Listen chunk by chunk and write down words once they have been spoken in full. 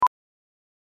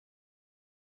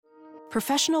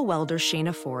Professional welder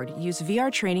Shayna Ford used VR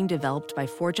training developed by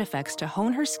ForgeFX to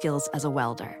hone her skills as a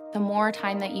welder. The more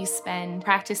time that you spend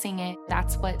practicing it,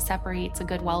 that's what separates a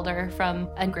good welder from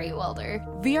a great welder.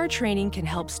 VR training can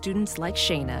help students like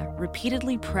Shayna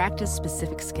repeatedly practice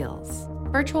specific skills.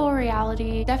 Virtual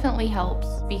reality definitely helps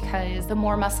because the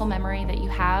more muscle memory that you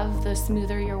have, the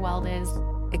smoother your weld is.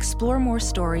 Explore more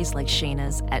stories like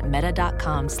Shayna's at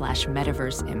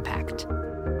meta.com/metaverseimpact.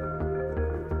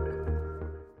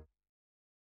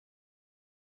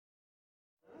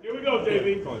 Here we go,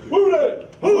 JB. Who they?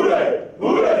 Who they?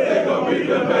 Who they say gonna beat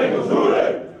the Bengals? Who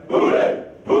they? Who they?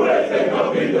 Who they say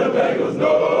gonna beat the Bengals?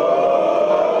 Nobody!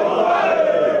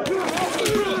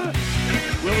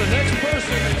 Will the next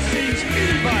person that sees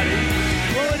anybody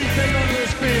throw anything onto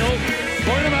this field,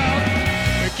 point them out,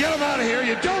 and get them out of here?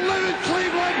 You don't live in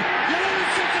Cleveland, you live in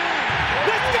Cincinnati.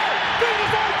 Let's go!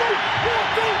 Bengals on three! 1,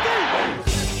 2, 3!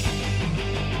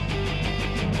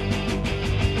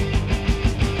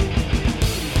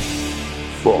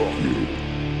 Fuck you.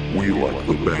 We like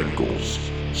the Bengals.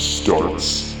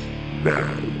 Starts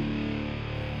now.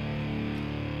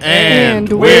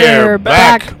 And we're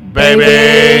back,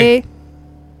 baby.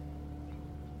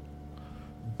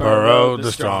 Burrow,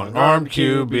 the strong-armed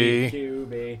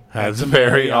QB, had some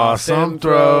very awesome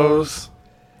throws.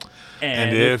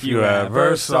 And if you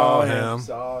ever saw him,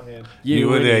 you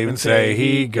would even say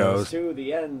he goes to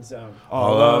the end zone.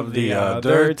 All of the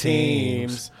other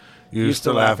teams used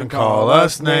to laugh and call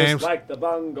us names. Like the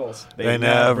Bungles. They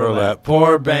never let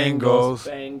poor Bengals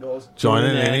join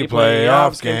in any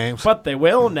playoffs games. But they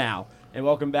will now. And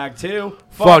welcome back to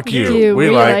Fuck You. We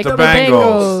like the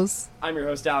Bengals. I'm your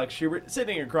host, Alex Schubert.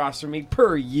 Sitting across from me,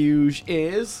 per usual,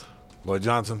 is Lloyd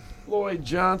Johnson. Lloyd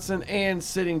Johnson. And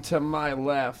sitting to my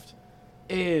left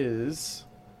is...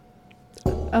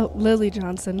 Oh, Lily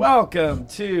Johnson. Welcome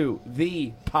to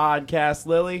the podcast,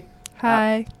 Lily.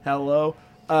 Hi. Hello.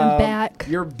 I'm back.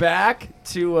 You're back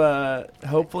to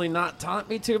hopefully not taunt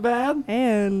me too bad.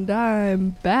 And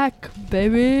I'm back,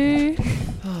 baby.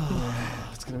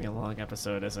 It's going to be a long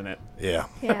episode, isn't it? Yeah.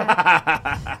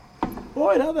 Yeah.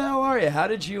 Lloyd, how the hell are you? How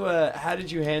did you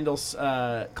handle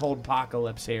cold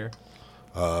apocalypse here?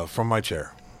 From my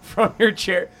chair. From your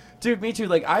chair. Dude, me too.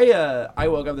 Like, I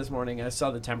woke up this morning and I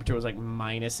saw the temperature was like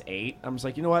 -8. I was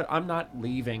like, you know what? I'm not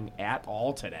leaving at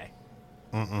all today.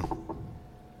 Mm-mm.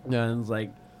 And it's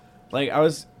like I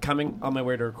was coming on my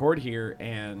way to record here,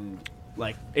 and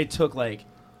like it took me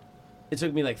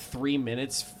like 3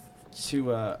 minutes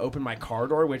to open my car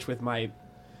door, which in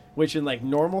like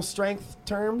normal strength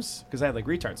terms, because I have like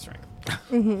retard strength.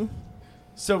 Mm-hmm.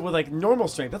 So with like normal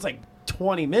strength, that's like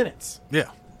 20 minutes.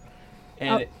 Yeah.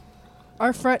 And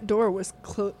our front door was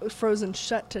frozen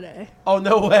shut today. oh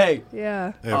no way!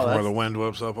 Yeah. Yeah, from where that's- the wind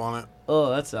whips up on it. Oh,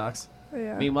 that sucks.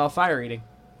 Yeah. Meanwhile, fire eating.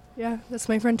 Yeah, that's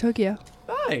my friend Tokyo.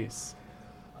 Nice.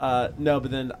 No,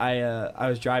 but then I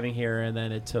was driving here, and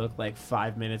then it took like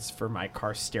 5 minutes for my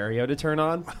car stereo to turn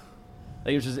on.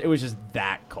 Like it was just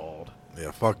that cold.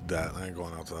 Yeah, fuck that. I ain't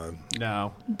going outside.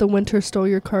 No, The winter stole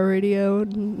your car radio,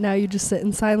 and now you just sit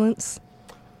in silence.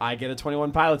 I get a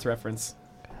 21 Pilots reference.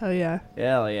 Hell yeah.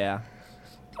 Hell yeah.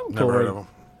 I'm Never heard of him.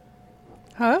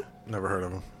 Huh? Never heard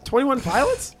of him. 21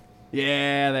 Pilots?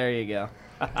 Yeah, there you go.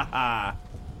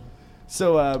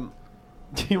 So,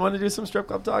 do you want to do some strip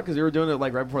club talk? Because you were doing it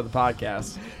like right before the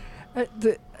podcast.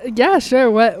 Yeah, sure.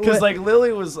 What? Because like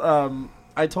Lily was,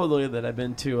 I told Lily that I've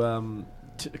been to,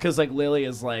 because like Lily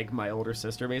is like my older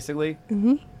sister basically.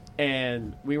 Mm-hmm.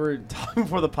 And we were talking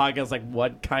before the podcast, like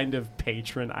what kind of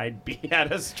patron I'd be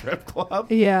at a strip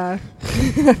club. Yeah.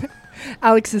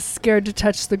 Alex is scared to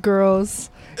touch the girls.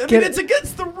 I mean, it's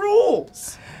against the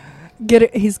rules.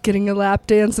 He's getting a lap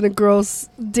dance and a girl's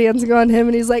dancing on him,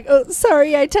 and he's like, "Oh,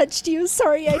 sorry, I touched you.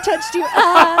 Sorry, I touched you."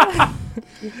 Ah.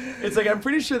 It's like I'm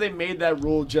pretty sure they made that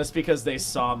rule just because they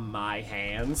saw my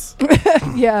hands.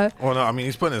 Yeah. Well, no, I mean,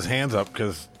 he's putting his hands up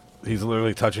because he's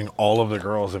literally touching all of the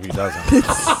girls if he doesn't.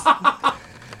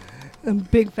 And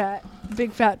big fat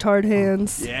tard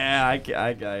hands. Yeah, I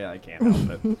can't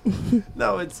help it.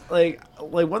 No, it's like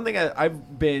one thing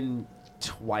I've been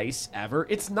twice ever.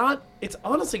 It's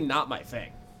honestly not my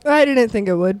thing. I didn't think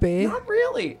it would be. Not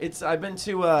really. I've been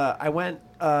to I went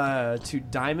to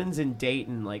Diamonds in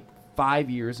Dayton like 5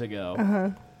 years ago.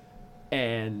 Uh-huh.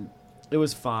 And it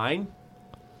was fine,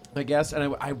 I guess.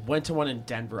 And I went to one in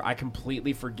Denver. I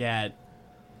completely forget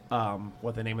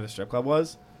what the name of the strip club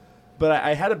was. But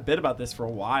I had a bit about this for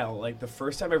a while. Like the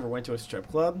first time I ever went to a strip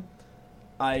club,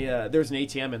 there's an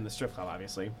ATM in the strip club,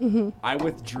 obviously. Mm-hmm. I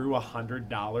withdrew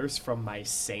 $100 from my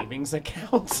savings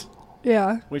account.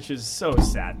 Yeah. Which is so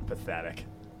sad and pathetic.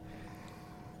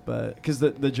 But because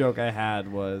the joke I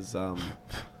had was,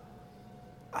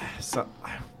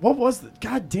 what was the?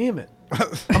 God damn it! I'm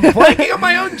blanking on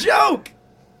my own joke.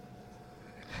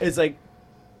 It's like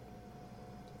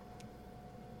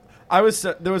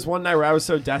there was one night where I was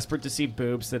so desperate to see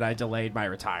boobs that I delayed my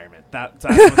retirement. That's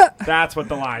what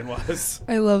the line was.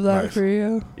 I love that Nice. for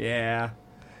you. Yeah,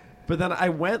 but then I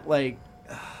went like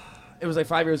it was like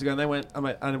 5 years ago, and I went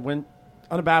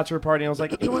on a bachelor party, and I was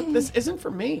like, you know what, this isn't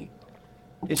for me.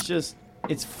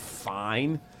 It's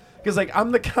fine, because like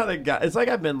I'm the kind of guy. It's like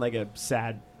I've been like a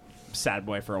sad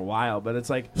boy for a while, but it's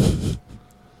like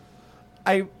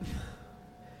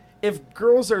if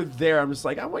girls are there, I'm just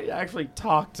like, I want you to actually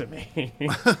talk to me.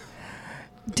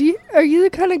 Are you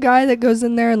the kind of guy that goes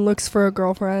in there and looks for a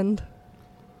girlfriend?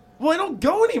 Well, I don't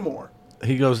go anymore.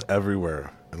 He goes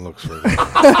everywhere and looks for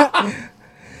it.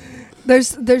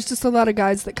 There's just a lot of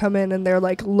guys that come in and they're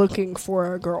like looking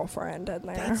for a girlfriend in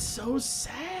there. That's so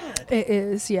sad. It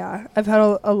is, yeah. I've had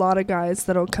a lot of guys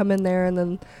that'll come in there and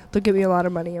then they'll give me a lot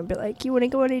of money and be like, "You want to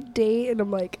go on a date?" And I'm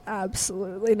like,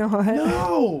 "Absolutely not."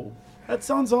 No, that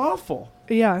sounds awful.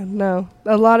 Yeah, no.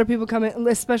 A lot of people come in,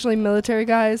 especially military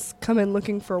guys, come in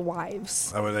looking for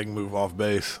wives. That way they can move off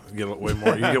base and get way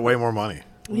more. You get way more money.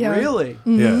 Yeah. Really?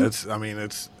 Mm-hmm. Yeah, it's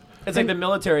It's like the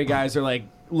military guys are like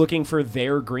looking for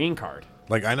their green card.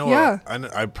 like I know. Yeah.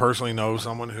 I personally know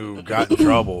someone who got in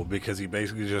trouble because he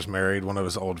basically just married one of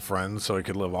his old friends so he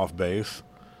could live off base,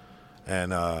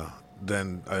 and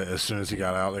then as soon as he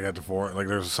got out, they got divorced. Like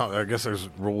I guess there's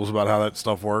rules about how that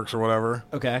stuff works or whatever.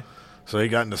 Okay. So he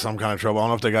got into some kind of trouble. I don't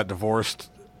know if they got divorced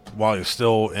while he was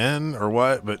still in or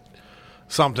what, but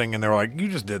something. And they were like, "You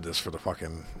just did this for the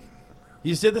fucking."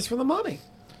 You just did this for the money.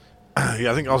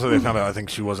 Yeah, I think also they found out. I think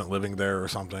she wasn't living there or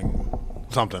something.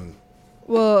 Something.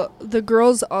 Well, the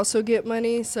girls also get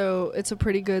money, so it's a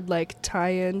pretty good like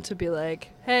tie-in to be like,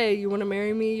 "Hey, you want to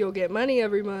marry me? You'll get money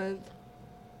every month."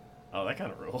 Oh, that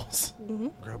kind of rules.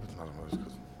 Grab it, not a mose,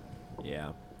 'cause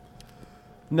Yeah.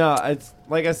 No, it's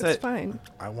like I said, It's fine.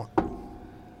 I want.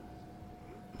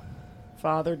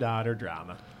 father-daughter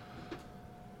drama.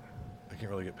 I can't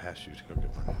really get past you to go get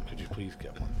one. Could you please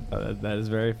get one? That is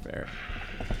very fair.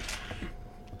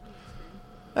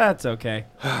 That's okay.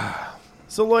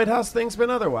 So, Lloyd, how's things been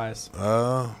otherwise?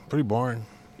 Pretty boring.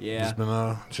 Yeah. Just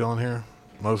been chilling here.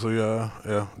 Mostly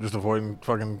just avoiding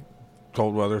fucking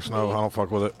cold weather, snow. I don't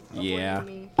fuck with it. Yeah.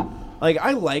 Like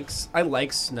I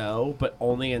like snow, but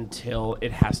only until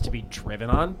it has to be driven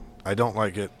on. I don't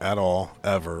like it at all,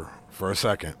 ever, for a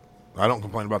second. I don't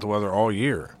complain about the weather all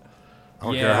year. I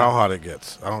don't care Yeah. how hot it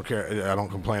gets. I don't care. I don't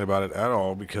complain about it at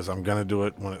all because I'm gonna do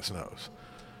it when it snows.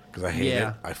 Because I hate Yeah.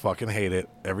 it. I fucking hate it.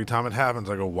 Every time it happens,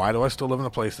 I go, "Why do I still live in a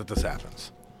place that this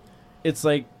happens?" It's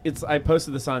like I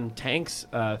posted this on Tank's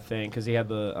thing because he had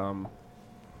the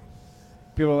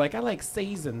people were like, I like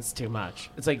seasons too much.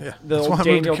 It's like Yeah, the that's why old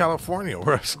I moved Daniel. to California,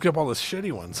 where I skip all the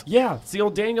shitty ones. Yeah, it's the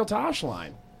old Daniel Tosh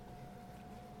line.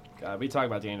 God, we talk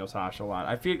about Daniel Tosh a lot.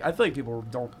 I feel like people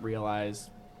don't realize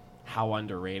how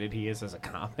underrated he is as a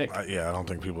comic. Yeah, I don't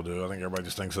think people do. I think everybody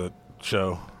just thinks that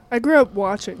show. I grew up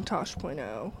watching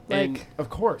Tosh.0. And Like of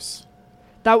course,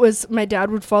 that was my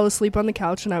dad would fall asleep on the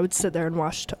couch and I would sit there and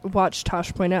watch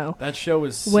Tosh.0 that show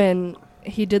was when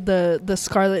he did the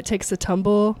Scarlet Takes a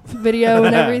Tumble video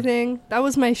and everything. That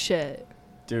was my shit.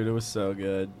 dude, it was so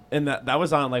good. And that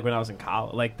was on like when I was in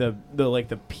college, like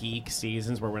the peak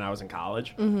seasons were when I was in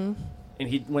college. Mm-hmm. And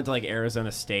he went to like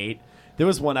Arizona State. There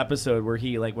was one episode where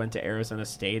he like went to Arizona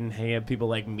State and he had people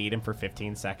like meet him for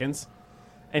 15 seconds.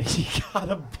 And he got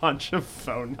a bunch of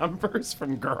phone numbers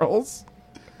from girls.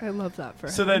 I love that for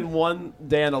So him. then one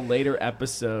day on a later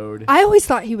episode, I always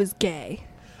thought he was gay.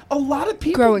 a lot of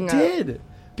people Growing up. did.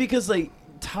 Because like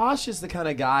Tosh is the kind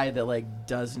of guy that like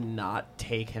does not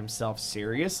take himself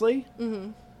seriously.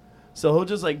 Mm-hmm. So he'll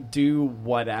just like do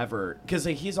whatever. Because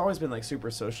like, he's always been like super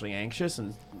socially anxious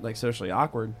and like socially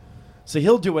awkward. So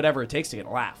he'll do whatever it takes to get a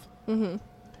laugh. Mm-hmm.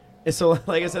 And so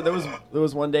like I said, there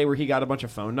was one day where he got a bunch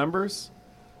of phone numbers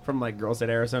from like girls at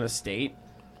Arizona State.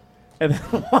 And then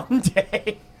one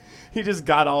day he just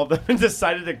got all of them and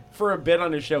decided to, for a bit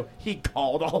on his show, he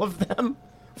called all of them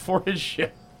for his show.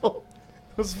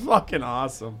 It was fucking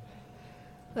awesome.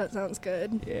 That sounds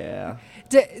good. Yeah.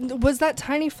 Was that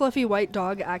tiny fluffy white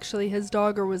dog actually his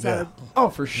dog, or was that? Oh,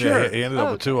 for sure. Yeah, he ended up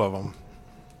Oh, with two of them.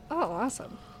 Oh,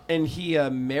 awesome. And he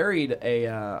married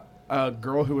a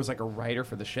girl who was like a writer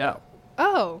for the show.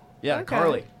 Oh. Yeah, okay.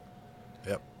 Carly.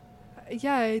 Yep.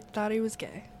 Yeah, I thought he was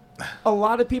gay. A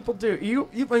lot of people do.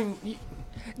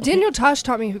 Daniel Tosh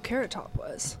taught me who Carrot Top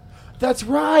was. That's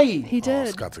right. He Oh, did.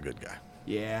 Scott's a good guy.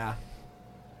 Yeah.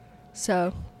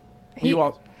 So, You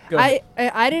all. Go ahead.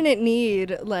 I didn't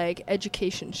need like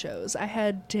education shows. I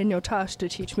had Daniel Tosh to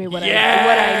teach me what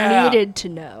Yeah! I needed to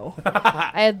know.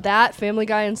 I had that, Family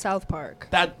Guy, and South Park.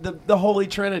 That the Holy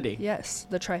Trinity. Yes,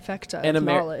 the trifecta And of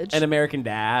knowledge. and American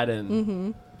Dad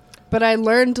and But I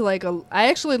learned I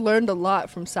actually learned a lot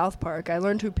from South Park. I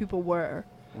learned who people were.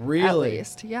 really. At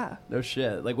least, yeah. No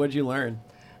shit. Like, what'd you learn?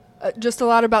 Just a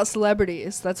lot about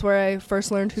celebrities. That's where I first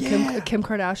learned who Kim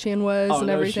Kardashian was and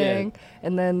no everything. shit.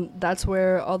 And then that's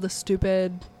where all the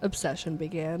stupid obsession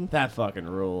began. That fucking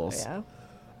rules.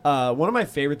 Yeah. One of my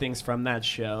favorite things from that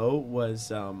show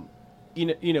was,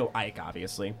 you know Ike,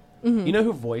 obviously. You know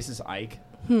who voices Ike?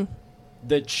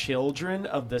 The children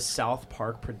of the South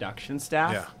Park production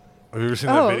staff. Yeah. Have you ever seen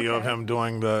that video of him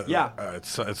doing the? Yeah.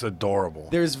 It's adorable.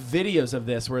 There's videos of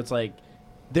this where it's like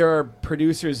there are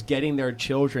producers getting their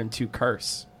children to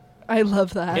curse. I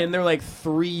love that. And they're like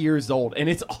 3 years old, and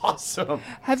it's awesome.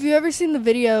 Have you ever seen the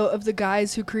video of the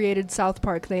guys who created South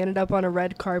Park? They ended up on a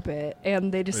red carpet,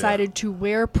 and they decided to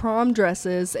wear prom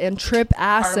dresses and trip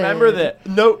acid. I remember that.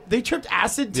 No, they tripped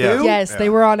acid too? Yeah. Yes, they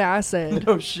were on acid.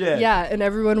 No shit. Yeah, and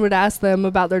everyone would ask them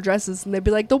about their dresses, and they'd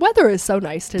be like, the weather is so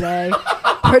nice today.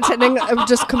 Pretending,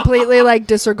 just completely like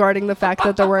disregarding the fact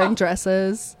that they're wearing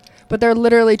dresses. But they're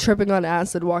literally tripping on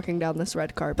acid walking down this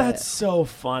red carpet. That's so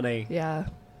funny. Yeah.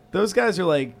 Those guys are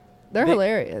like... They're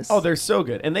hilarious. Oh, they're so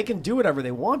good. And they can do whatever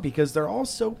they want because they're all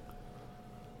so,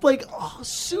 like,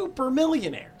 super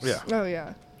millionaires. Yeah. Oh,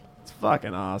 yeah. It's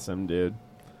fucking awesome, dude.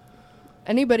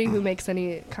 Anybody who makes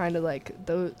any kind of like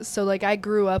those. So like I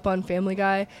grew up on Family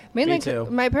Guy. Mainly, Me too.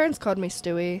 My parents called me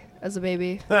Stewie as a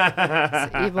baby.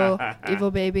 It's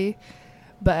evil baby.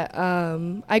 But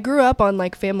I grew up on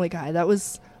like Family Guy. That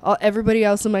was all. Everybody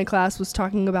else in my class was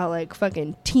talking about like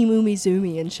fucking Team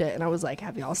Umizoomi and shit. And I was like,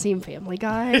 have y'all seen Family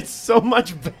Guy? It's so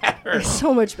much better. It's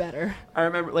so much better. I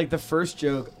remember, like, the first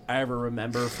joke I ever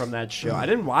remember from that show. I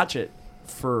didn't watch it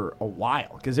for a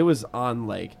while because it was on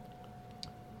like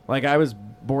I was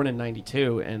born in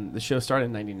 92 and the show started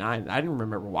in 99. I didn't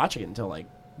remember watching it until like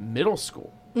middle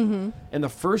school. And the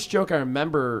first joke I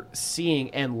remember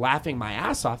seeing and laughing my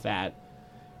ass off at,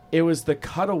 it was the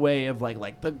cutaway of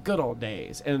like the good old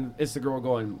days. And it's the girl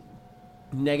going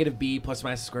negative b plus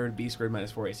minus square root of b squared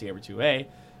minus 4ac over 2a.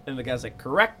 And the guy's like,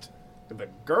 correct. And the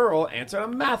girl answered a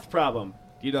math problem.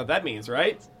 You know what that means,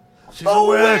 right? She's a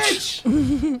witch.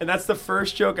 And that's the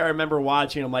first joke I remember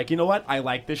watching. I'm like, you know what? I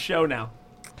like this show now.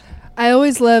 I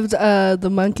always loved the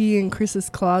monkey in Chris's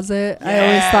closet. I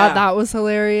always thought that was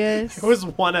hilarious. There was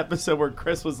one episode where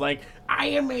Chris was like, I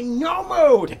am in no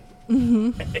mode.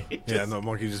 Yeah, and the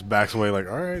monkey just backs away like,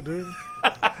 all right, dude.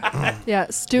 Yeah,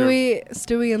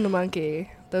 Stewie and the monkey.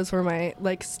 Those were my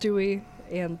like Stewie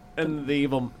and the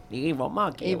evil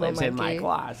monkey Evil lives in my monkey.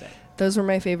 closet. those were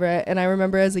my favorite. And I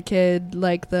remember as a kid,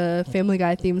 like the Family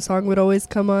Guy theme song would always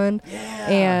come on,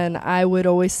 and I would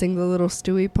always sing the little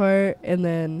Stewie part, and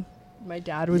then my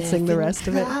dad would sing the rest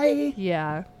of it.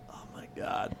 Yeah. Oh my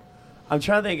god. I'm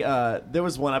trying to think. There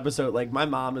was one episode like my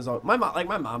mom's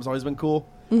always been cool.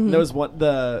 There was one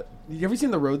you ever seen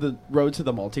the Road to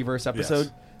the Multiverse episode?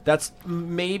 Yes. That's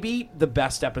maybe the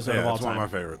best episode of all it's time. one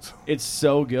of my favorites. It's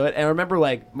so good. And I remember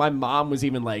like my mom was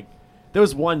even like, there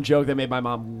was one joke that made my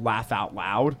mom laugh out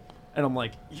loud, and I'm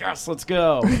like, yes, let's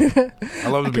go. I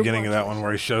love the beginning of that one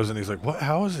where he shows it and he's like, what?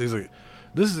 How is it? He's like,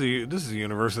 this is the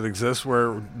universe that exists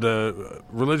where the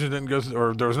religion didn't go through,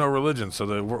 or there was no religion, so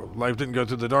the life didn't go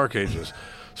through the Dark Ages.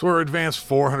 So we're advanced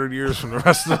 400 years from the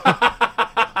rest of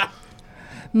the...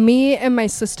 Me and my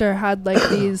sister had like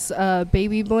these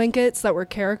baby blankets that were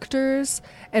characters,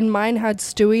 and mine had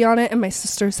Stewie on it, and my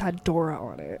sister's had Dora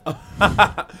on it.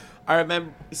 I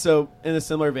remember, so in a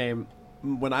similar vein,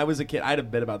 when I was a kid, I had a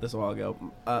bit about this a while ago,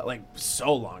 like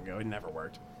so long ago, it never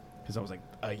worked, because I was like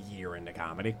a year into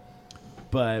comedy.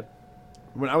 But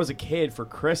when I was a kid for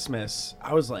Christmas,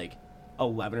 I was like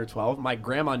 11 or 12. My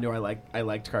grandma knew I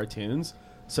liked cartoons,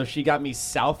 so she got me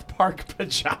South Park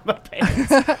pajama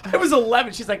pants. I was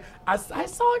 11. She's like, I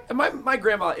saw it. My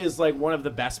grandma is like one of the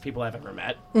best people I've ever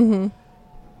met.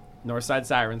 Mm-hmm. Northside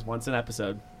Sirens, once an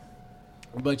episode.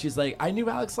 But she's like, I knew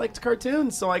Alex liked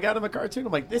cartoons, so I got him a cartoon.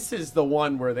 I'm like, this is the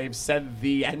one where they've said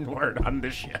the N-word on the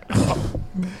show.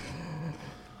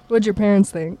 What'd your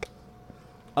parents think?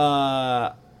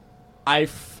 I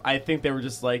think they were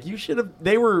just like, you should have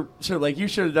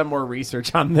done more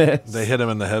research on this. They hit him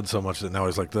in the head so much that now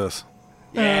he's like this.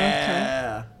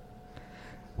 Yeah.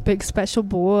 Big special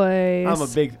boy. I'm a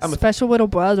special little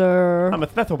brother. I'm a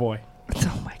Bethel boy.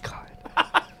 Oh my god.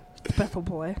 Bethel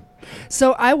boy.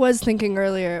 So I was thinking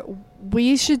earlier,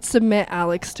 we should submit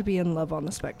Alex to be in Love on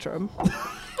the Spectrum.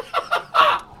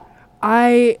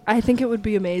 I think it would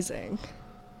be amazing.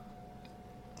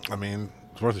 I mean,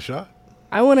 it's worth a shot.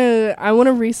 I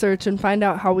wanna research and find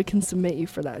out how we can submit you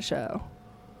for that show.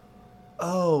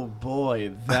 Oh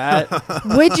boy, that.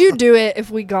 Would you do it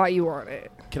if we got you on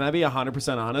it? Can I be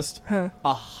 100% honest? Huh.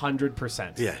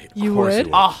 100%. Yeah, You of course would?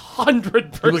 you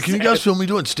 100%. Like, can you guys film me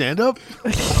doing stand up?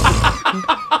 Do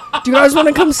you guys want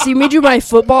to come see me do my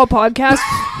football podcast?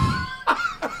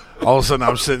 All of a sudden,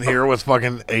 I'm sitting here with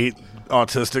fucking 8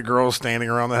 autistic girls standing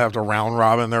around that have to round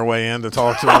robin their way in to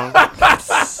talk to them.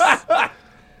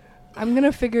 I'm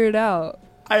gonna figure it out.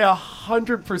 I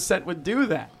 100% would do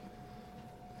that.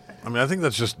 I mean, I think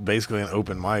that's just basically an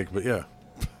open mic, but yeah.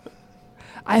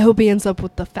 I hope he ends up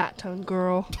with the fat tongue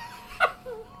girl.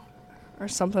 Or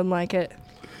something like it.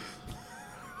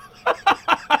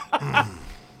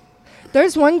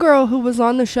 There's one girl who was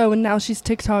on the show and now she's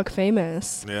TikTok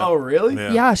famous. Yeah. Oh, really?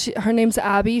 Yeah, her name's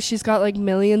Abby. She's got like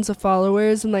millions of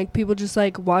followers and like people just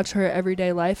like watch her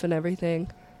everyday life and everything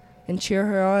and cheer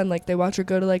her on. Like they watch her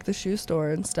go to like the shoe store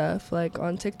and stuff like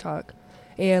on TikTok.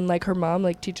 And like her mom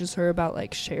like teaches her about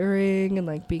like sharing and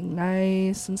like being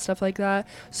nice and stuff like that.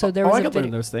 So there was I could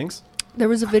learn those things. There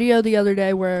was a video the other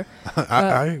day where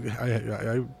I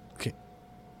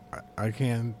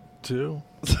can too.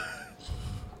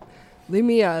 leave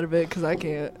me out of it because I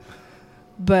can't.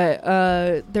 But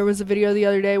there was a video the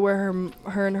other day where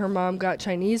her and her mom got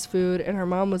Chinese food, and her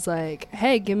mom was like,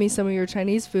 "Hey, give me some of your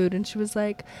Chinese food," and she was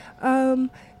like, "No,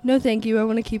 thank you. I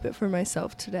want to keep it for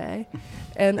myself today."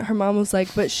 And her mom was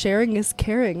like, "But sharing is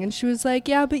caring," and she was like,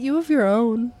 "Yeah, but you have your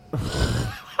own."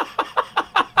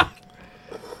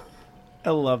 I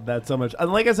love that so much.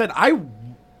 And like I said,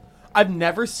 I've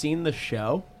never seen the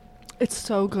show. It's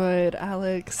so good,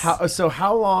 Alex.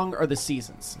 How long are the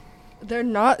seasons? They're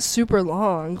not super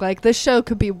long. Like, this show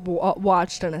could be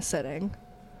watched in a sitting,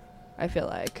 I feel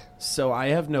like. So I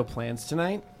have no plans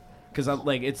tonight because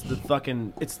it's the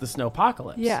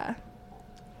snowpocalypse. Yeah.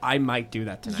 I might do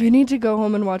that tonight. You need to go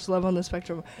home and watch Love on the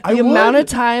Spectrum. I The amount would. of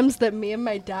times that me and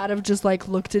my dad have just like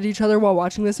looked at each other while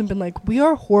watching this and been like, we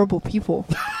are horrible people.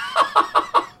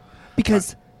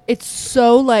 Because it's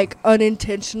so like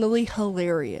unintentionally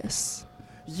hilarious.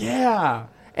 Yeah.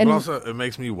 And But also, it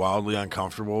makes me wildly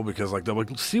uncomfortable because, like, they're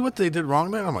like, see what they did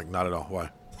wrong there? I'm like, not at all. Why?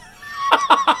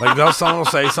 Like, someone will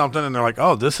say something, and they're like,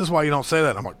 oh, this is why you don't say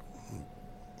that. I'm like,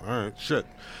 all right, shit.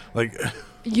 Like,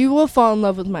 you will fall in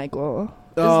love with Michael.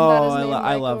 Isn't that his name, I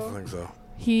Michael? love. I think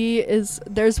so.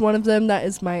 There's one of them that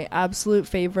is my absolute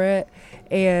favorite,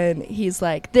 and he's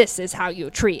like, this is how you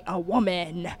treat a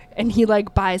woman, and he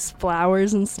like buys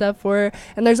flowers and stuff for her.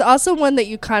 And there's also one that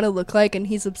you kind of look like, and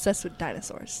he's obsessed with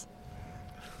dinosaurs.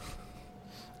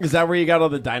 Is that where you got all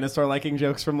the dinosaur liking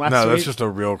jokes from last week? No, that's just a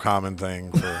real common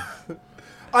thing. For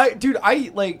I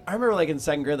remember like in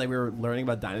second grade, like we were learning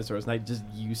about dinosaurs, and I just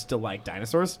used to like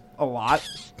dinosaurs a lot.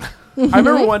 I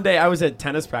remember one day I was at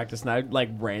tennis practice, and I like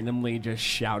randomly just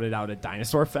shouted out a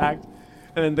dinosaur fact,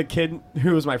 and then the kid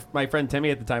who was my friend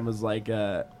Timmy at the time was like,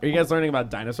 "Are you guys learning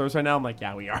about dinosaurs right now?" I'm like,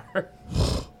 "Yeah, we are."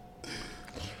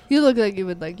 You look like you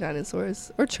would like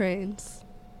dinosaurs or trains.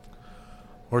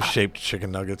 or shaped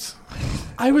chicken nuggets.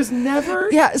 I was never.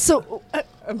 Yeah, so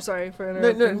I'm sorry for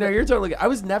interrupting. No, you're totally good. I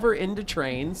was never into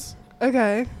trains.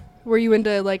 Okay. Were you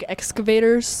into like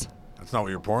excavators? That's not what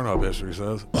your Pornhub history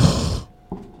says.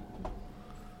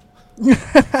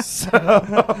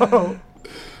 So,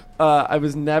 I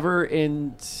was never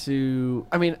into.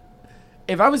 I mean,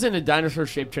 if I was into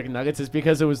dinosaur-shaped chicken nuggets, it's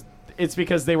because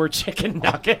they were chicken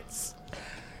nuggets.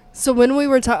 So when we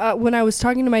were when I was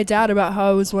talking to my dad about how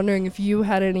I was wondering if you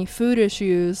had any food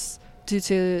issues due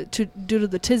to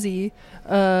the tizzy,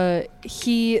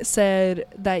 he said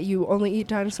that you only eat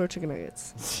dinosaur chicken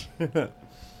nuggets.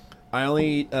 I only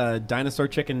eat dinosaur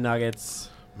chicken nuggets.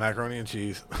 Macaroni and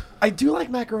cheese. I do like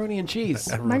macaroni and cheese.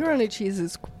 Macaroni and cheese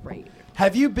is great.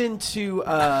 Have you been to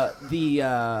the?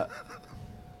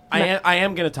 I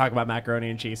am going to talk about macaroni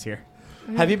and cheese here.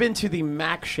 Mm-hmm. Have you been to the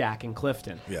Mac Shack in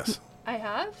Clifton? Yes. I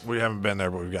have. We haven't been there,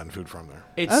 but we've gotten food from there.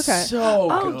 It's Okay. so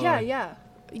good. Oh yeah.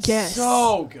 Yes.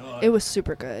 So good. It was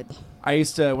super good. I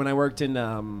used to when I worked in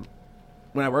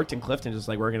Clifton, just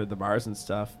like working at the bars and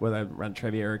stuff, whether I run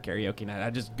trivia or karaoke night, I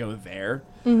just go there.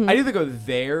 Mm-hmm. I'd either go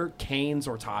there, Cane's,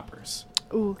 or Toppers.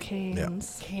 Ooh,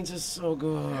 Cane's. Cane's is so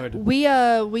good. We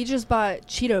just bought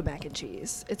Cheeto mac and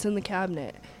cheese. It's in the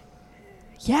cabinet.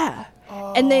 Yeah.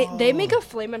 And they make a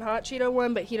flamin' hot Cheeto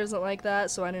one, but he doesn't like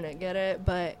that, so I didn't get it.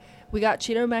 But we got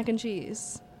Cheeto mac and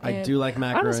cheese. I And do like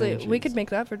macaroni honestly, and cheese. we could make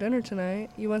that for dinner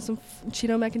tonight. You want some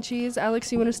Cheeto mac and cheese?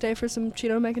 Alex, you want to stay for some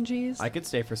Cheeto mac and cheese? I could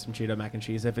stay for some Cheeto mac and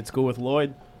cheese if it's cool with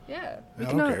Lloyd. Yeah. Yeah,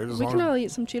 I don't care, as We long can as- all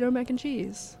eat some Cheeto mac and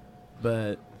cheese.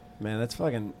 But man, that's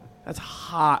fucking. That's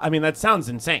hot. I mean, that sounds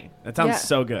insane. That sounds Yeah.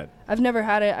 so good. I've never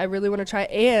had it. I really want to try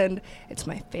it. And it's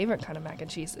my favorite kind of mac and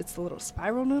cheese. It's the little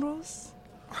spiral noodles.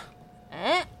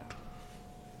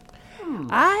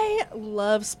 I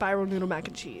love spiral noodle mac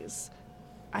and cheese.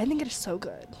 I think it is so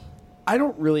good. I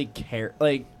don't really care.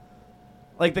 Like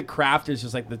the Kraft is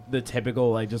just like the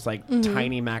typical, like, just like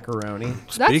tiny macaroni.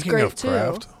 That's Speaking great of too.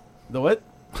 Kraft, The what?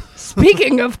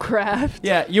 Speaking of Kraft.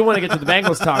 Yeah, you want to get to the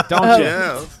Bengals talk, don't you?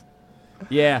 yeah,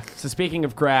 Yeah. So speaking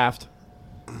of Kraft,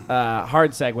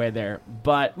 hard segue there.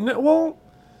 But, you know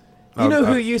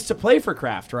who used to play for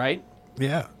Kraft, right?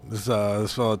 yeah. This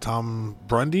fellow Tom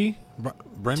Brundy,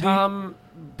 Brandy. Tom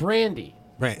Brandy.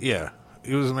 Yeah,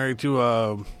 he was married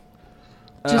to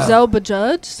Giselle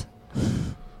Bajudge.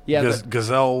 Yeah,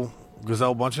 Gazelle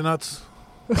Bunch of Nuts.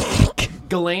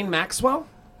 Ghislaine Maxwell?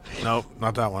 Nope,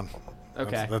 not that one.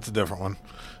 Okay. That's a different one.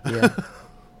 Yeah.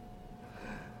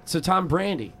 So Tom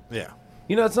Brandy. Yeah.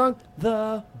 You know that song?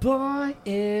 The boy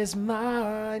is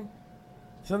mine.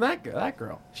 So that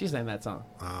girl, she sang that song.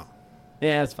 Oh.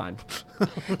 Yeah, it's fine.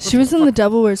 She was in the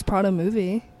Devil Wears Prada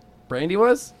movie. Brandy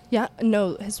was? Yeah,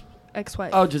 no, his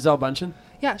ex-wife. Oh, Giselle Bundchen?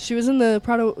 Yeah, she was in the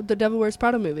Devil Wears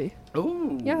Prada movie.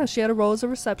 Ooh. Yeah, she had a role as a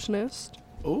receptionist.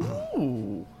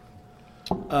 Ooh.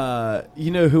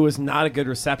 You know who was not a good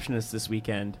receptionist this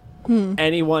weekend?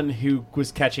 Anyone who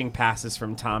was catching passes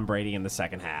from Tom Brady in the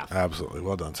second half. Absolutely.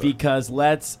 Well done, sir. Because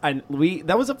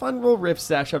that was a fun little riff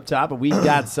sesh up top, but we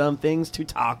got some things to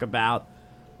talk about.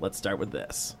 Let's start with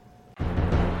this.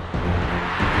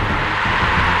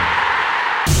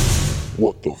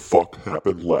 What the fuck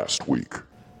happened last week?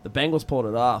 The Bengals pulled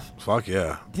it off. Fuck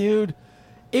yeah. Dude,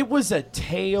 it was a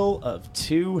tale of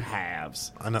two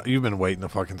halves. I know you've been waiting to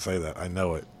fucking say that. I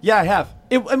know it. Yeah, I have.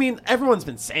 I mean, everyone's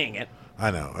been saying it.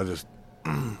 I know. I just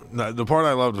no, the part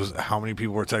I loved was how many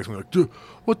people were texting me like, "Dude,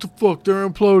 what the fuck? They're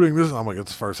imploding." I'm like,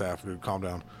 it's the first half, dude. Calm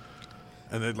down.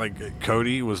 And then like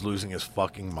Cody was losing his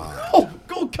fucking mind. Oh,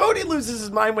 Cody loses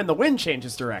his mind when the wind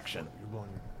changes direction. You're blowing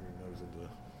your nose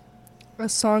into A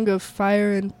song of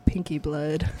fire and pinky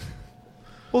blood.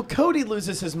 Well, Cody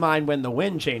loses his mind when the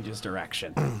wind changes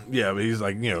direction. Yeah, but he's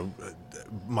like,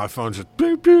 my phone's just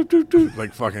doot, doot, doot, doot,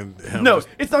 like fucking him. No, just,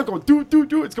 it's not going do do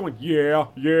do. It's going yeah.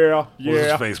 This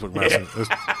was Facebook Messenger.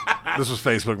 This was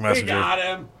Facebook We Messenger. got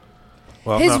him.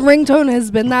 Well, His no, ringtone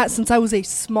has been that since I was a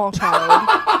small child.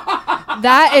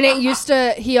 That, and it used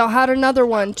to, he had another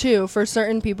one too for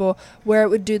certain people where it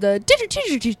would do the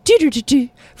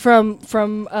from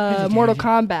Mortal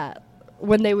Kombat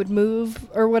when they would move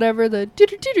or whatever, the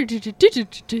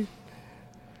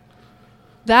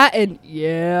that, and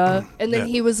yeah. And then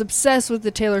Yeah. he was obsessed with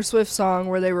the Taylor Swift song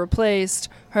where they replaced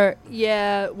her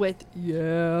yeah with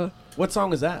yeah. What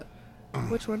song is that?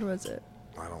 Which one was it?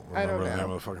 I don't I don't remember the name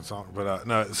know. of the fucking song. But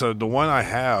no, so the one I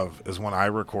have is one I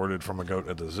recorded from a goat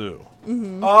at the zoo.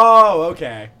 Oh,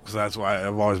 okay. So that's why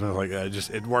I've always been like,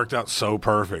 it worked out so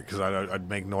perfect because I'd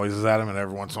make noises at him and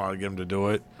every once in a while I'd get him to do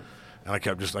it. And I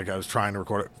kept just like, I was trying to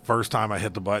record it. First time I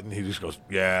hit the button, he just goes,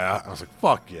 yeah. I was like,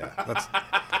 fuck yeah. That's,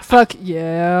 Fuck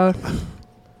yeah.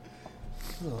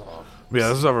 yeah,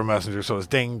 this is over Messenger. So it's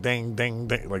ding, ding, ding,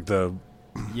 ding. Like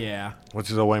Yeah. which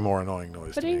is a way more annoying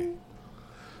noise to me. Ba-ding.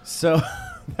 So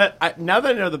now that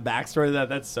I know the backstory of that,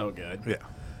 that's so good. Yeah.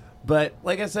 But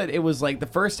like I said, it was like the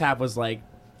first half was like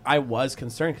I was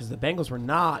concerned because the Bengals were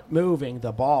not moving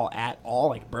the ball at all.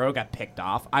 Like Burrow got picked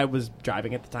off. I was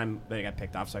driving at the time they got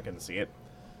picked off, so I couldn't see it.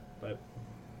 But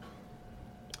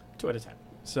 2 out of 10.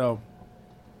 So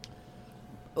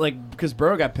like because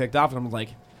Burrow got picked off, and I'm like,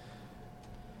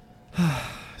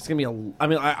 it's gonna be a. I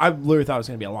mean, I literally thought it was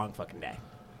gonna be a long fucking day.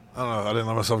 I don't know. I didn't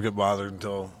let myself get bothered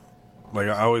until, like,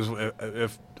 I always,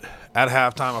 if at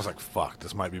halftime, I was like, fuck,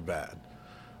 this might be bad.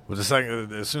 But the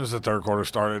second, as soon as the third quarter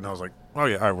started, and I was like, oh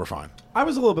yeah, all right, we're fine. I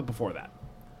was a little bit before that.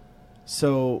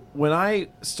 So when I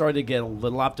started to get a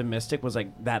little optimistic was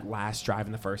like that last drive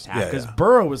in the first half. Yeah, Because yeah.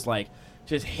 Burrow was like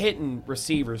just hitting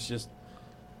receivers. Just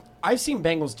I've seen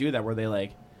Bengals do that where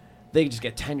they just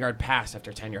get 10-yard pass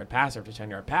after 10-yard pass after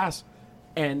 10-yard pass,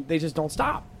 and they just don't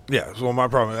stop. Yeah, so my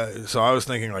problem, so I was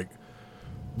thinking, like,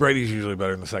 Brady's usually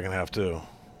better in the second half, too.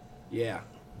 Yeah.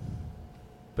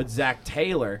 But Zach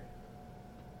Taylor.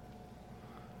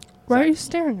 Why are you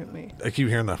staring at me? I keep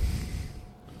hearing the,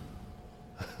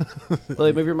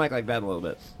 Lily, move your mic like that a little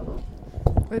bit.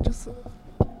 I just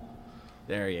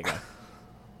There you go.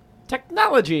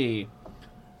 Technology.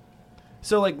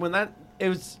 So, like, when it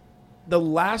was the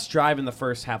last drive in the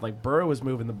first half, like, Burrow was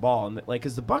moving the ball, and, like,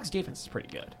 because the Bucs defense is pretty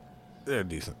good. they're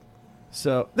decent.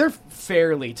 So, they're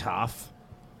fairly tough.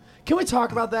 Can we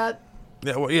talk about that?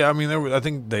 Yeah, well, yeah, I mean, I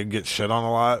think they get shit on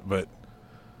a lot, but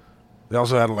They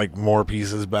also had like more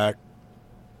pieces back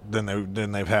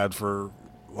than they've had for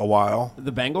a while.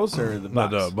 The Bengals or the No,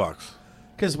 Bucks? the Bucks.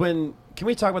 Because can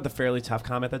we talk about the fairly tough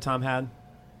comment that Tom had?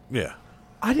 Yeah.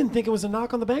 I didn't think it was a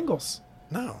knock on the Bengals.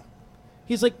 No.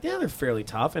 He's like, yeah, they're fairly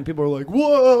tough, and people are like,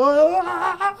 whoa.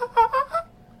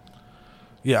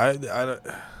 Yeah,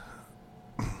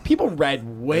 People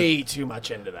read way too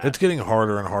much into that. it's getting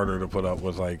harder and harder to put up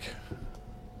with like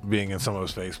being in some of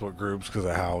those Facebook groups because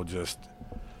of how just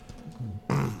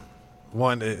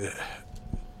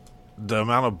the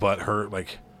amount of butt hurt,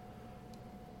 like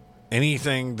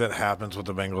anything that happens with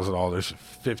the Bengals at all, there's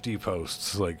 50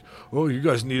 posts like, oh, you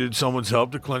guys needed someone's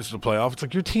help to clinch the playoff. It's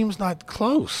like your team's not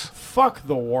close. Fuck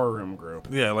the War Room group.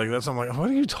 Yeah, like that's. I'm like, what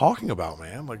are you talking about,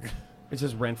 man? Like, It's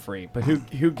just rent free, but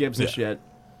who gives a shit?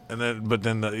 and then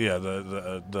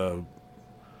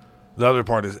the other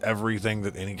part is everything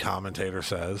that any commentator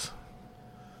says.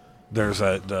 There's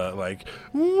the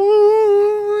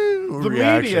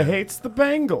reaction. media hates the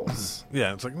Bengals.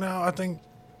 Yeah, it's like no, I think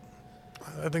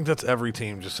that's every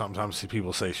team. Just sometimes see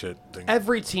people say shit.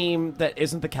 Every team that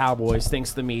isn't the Cowboys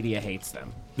thinks the media hates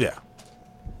them. Yeah,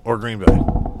 or Green Bay.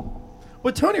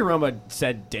 What Tony Romo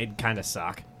said did kind of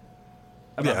suck.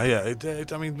 Yeah.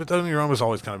 I mean, but Tony Romo's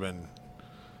always kind of been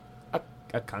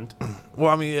A cunt.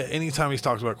 well. I mean, anytime he's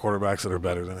talked about quarterbacks that are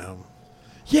better than him.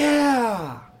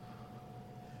 Yeah.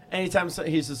 Anytime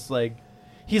he's just like,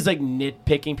 he's like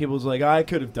nitpicking. People's like, I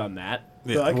could have done that.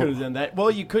 Yeah, I could have done that.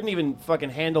 Well, you couldn't even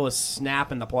fucking handle a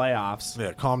snap in the playoffs.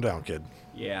 Yeah, calm down, kid.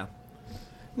 Yeah.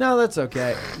 No, that's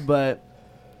okay. But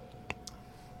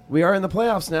we are in the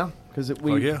playoffs now because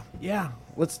yeah.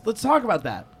 Let's talk about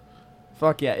that.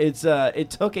 Fuck yeah! It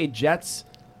took a Jets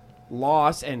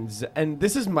loss and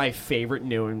this is my favorite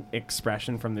new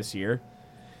expression from this year.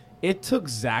 It took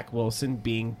Zach Wilson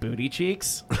being booty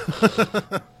cheeks.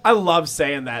 I love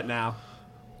saying that now.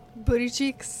 Booty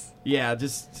cheeks. Yeah,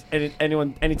 just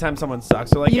anytime someone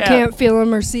sucks, they're like, You can't feel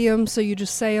them or see them, so you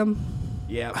just say them.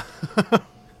 Yeah.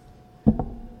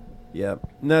 Yep.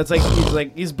 No, it's like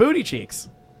he's booty cheeks.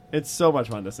 It's so much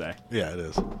fun to say. Yeah, it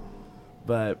is.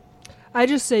 But I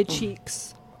just say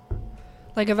cheeks.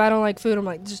 Like if I don't like food, I'm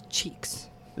like just cheeks.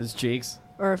 his cheeks.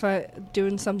 Or if I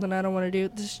doing something I don't want to do,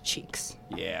 just cheeks.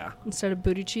 Yeah. Instead of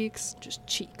booty cheeks, just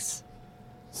cheeks.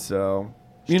 So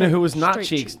you know who was not straight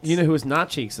cheeks? cheeks. You know who was not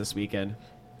cheeks this weekend?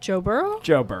 Joe Burrow?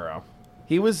 Joe Burrow.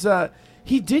 He was.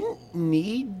 He didn't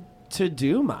need to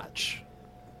do much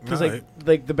because Right.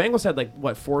 like the Bengals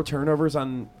had 4 turnovers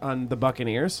on the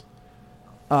Buccaneers.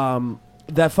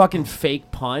 That fucking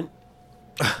fake punt.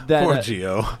 That Poor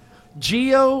Gio.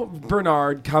 Gio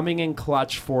Bernard coming in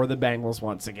clutch for the Bengals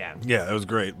once again. Yeah, it was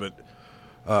great. But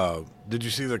did you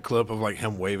see the clip of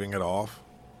him waving it off?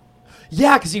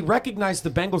 Yeah, because he recognized the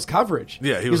Bengals coverage.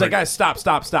 Yeah, he was was like, like- guys,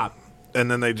 stop. And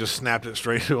then they just snapped it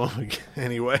straight to him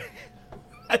anyway.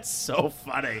 That's so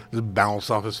funny. Just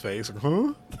bounced off his face. Like,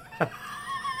 huh?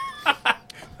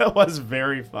 That was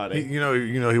very funny.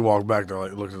 He walked back there,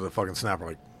 looked at the fucking snapper,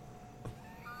 like,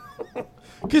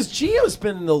 Because Gio's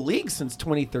been in the league since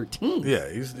 2013. yeah,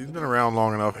 he's been around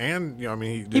long enough, and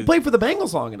He played for the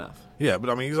Bengals long enough. Yeah, but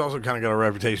I mean, he's also kind of got a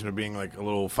reputation of being a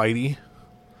little fighty.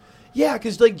 Yeah,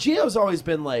 because Gio's always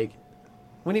been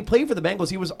when he played for the Bengals,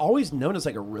 he was always known as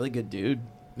a really good dude.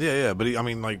 Yeah, but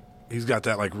he's got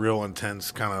that real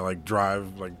intense kind of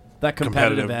drive, That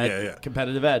competitive edge. Yeah.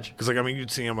 Competitive edge. Because you'd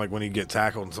see him when he'd get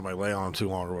tackled and somebody lay on him too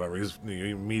long or whatever.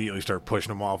 You immediately start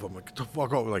pushing him off. I'm like, get the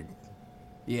fuck off!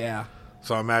 Yeah.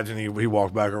 So I imagine he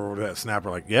walked back over to that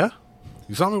snapper, yeah,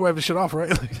 you saw me wave the shit off,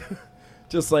 right?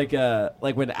 Just like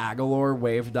when Aguilar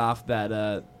waved off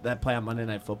that play on Monday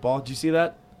Night Football. Did you see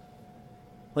that?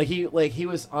 He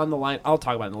was on the line. I'll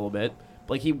talk about it in a little bit.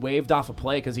 But he waved off a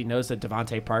play because he knows that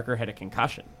Devontae Parker had a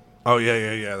concussion. Oh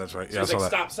yeah, that's right. Yeah, So I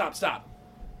saw he's that. Stop.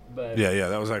 But Yeah,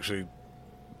 that was actually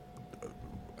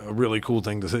a really cool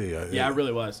thing to see. yeah, it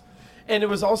really was. And it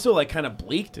was also kind of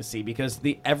bleak to see because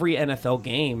every NFL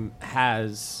game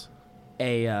has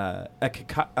a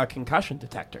concussion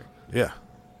detector. Yeah.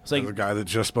 It's like the guy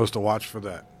that's just supposed to watch for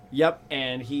that. Yep,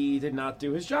 and he did not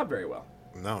do his job very well.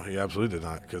 No, he absolutely did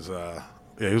not. Because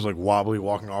he was wobbly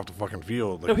walking off the fucking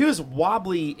field. No, he was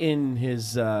wobbly in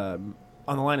his on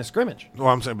the line of scrimmage. Well,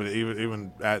 I'm saying, but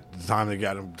even at the time they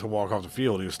got him to walk off the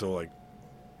field, he was still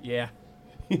Yeah,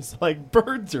 he's like,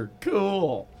 birds are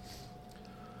cool.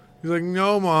 he's like,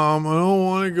 no, Mom, I don't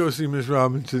want to go see Miss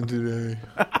Robinson today.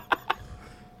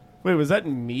 Wait, was that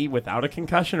me without a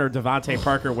concussion or Devontae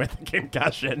Parker with a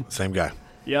concussion? Same guy.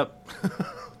 Yep.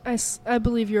 I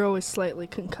believe you're always slightly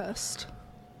concussed.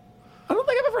 I don't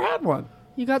think I've ever had one.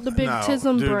 You got the big No,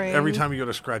 tism dude, brain. every time you go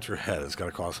to scratch your head, it's got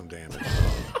to cause some damage.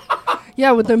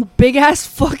 Yeah, with them big ass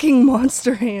fucking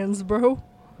monster hands, bro.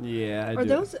 Yeah.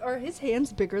 Are his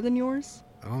hands bigger than yours?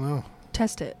 I don't know.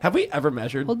 Test it. Have we ever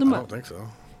measured? Hold them I up. don't think so.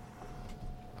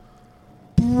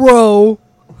 Bro.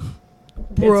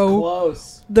 It's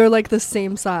close. They're like the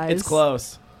same size. It's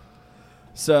close.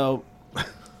 So,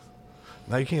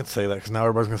 Now you can't say that because now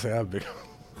everybody's gonna say I have big.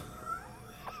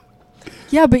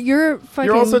 Yeah, but you're fucking.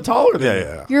 you're also taller than me.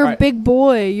 Yeah. You're a Right. big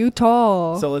boy. You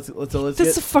tall. So let's This get,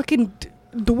 is a fucking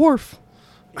dwarf.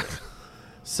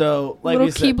 so like Little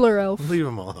we said, Keebler elf. Leave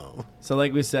him alone. So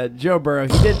like we said, Joe Burrow,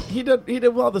 he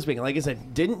did well this week. Like I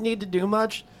said, didn't need to do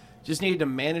much, just needed to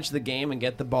manage the game and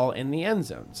get the ball in the end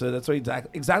zone. So that's what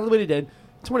exactly what he did.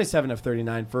 27 of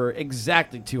 39 for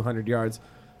exactly 200 yards,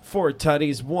 4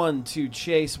 tutties, 1 to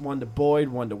Chase, 1 to Boyd,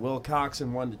 1 to Wilcox,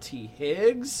 and 1 to T.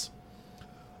 Higgs.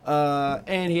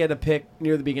 And he had a pick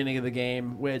near the beginning of the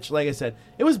game, which, like I said,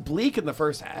 it was bleak in the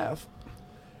first half.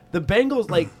 The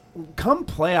Bengals, like, come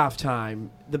playoff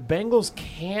time, the Bengals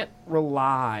can't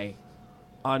rely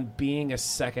on being a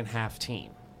second half team.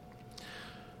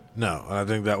 No, and I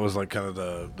think that was like kind of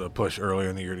the push earlier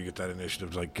in the year to get that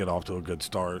initiative to like get off to a good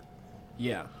start.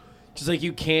 Yeah. Just like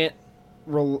you can't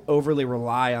overly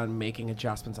rely on making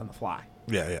adjustments on the fly.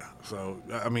 Yeah. So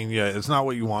I mean, yeah, it's not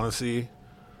what you want to see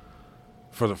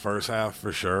for the first half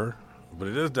for sure, but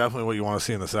it is definitely what you want to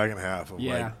see in the second half. Of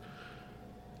Yeah.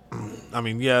 Like, I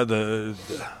mean, yeah, the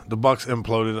Bucs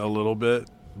imploded a little bit,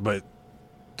 but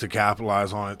to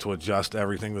capitalize on it, to adjust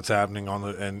everything that's happening on the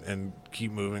and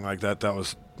keep moving like that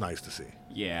was nice to see.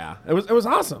 Yeah. It was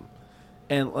awesome.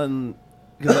 And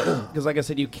because like I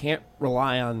said, you can't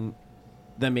rely on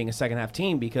them being a second half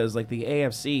team because like the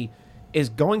AFC is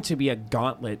going to be a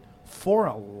gauntlet for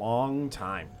a long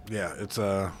time. Yeah, it's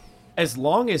As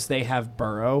long as they have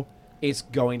Burrow, it's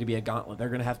going to be a gauntlet. They're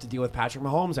going to have to deal with Patrick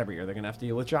Mahomes every year. They're going to have to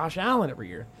deal with Josh Allen every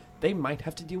year. They might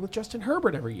have to deal with Justin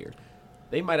Herbert every year.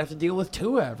 They might have to deal with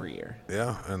Tua every year.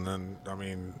 yeah, and then I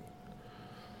mean,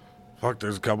 fuck,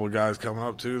 there's a couple of guys coming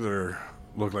up too that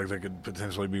look like they could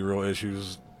potentially be real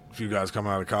issues. A few guys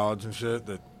coming out of college and shit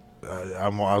that I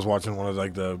was watching one of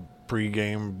like the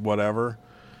pregame whatever,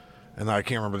 and I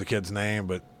can't remember the kid's name,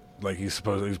 but like he's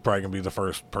probably gonna be the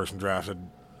first person drafted.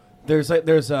 There's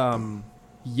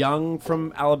Young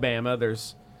from Alabama.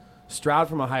 There's Stroud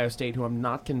from Ohio State, who I'm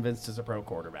not convinced is a pro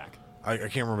quarterback. I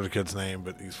can't remember the kid's name,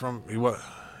 but he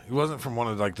wasn't from one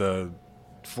of like the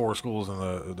 4 schools in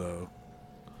the.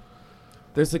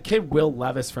 There's a kid, Will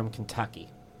Levis from Kentucky.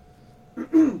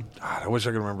 God, I wish I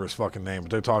could remember his fucking name,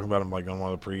 but they're talking about him like on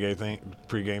one of the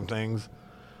pregame things,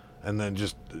 and then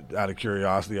just out of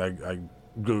curiosity, I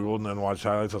Googled and then watched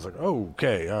highlights. I was like, oh,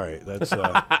 okay, all right, that's.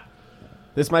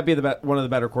 This might be one of the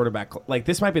better quarterback. Like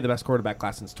this might be the best quarterback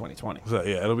class since 2020. So,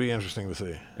 yeah, it'll be interesting to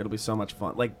see. It'll be so much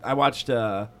fun. Like I watched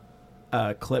a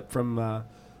clip from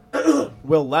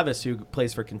Will Levis, who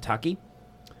plays for Kentucky,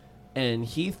 and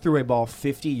he threw a ball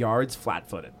 50 yards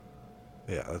flat-footed.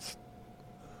 Yeah, it's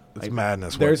Like,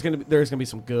 madness. There's gonna be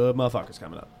some good motherfuckers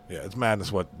coming up. Yeah, it's madness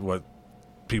what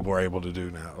people are able to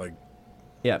do now. Like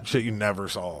Yeah, shit you never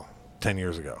saw 10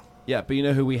 years ago. yeah. But you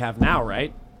know who we have now,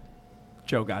 right?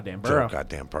 Joe goddamn Burrow. Joe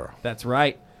goddamn Burrow. That's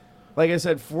right. Like I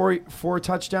said, four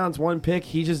touchdowns, 1 pick.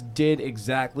 He just did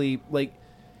exactly like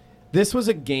this was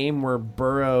a game where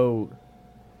Burrow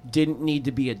didn't need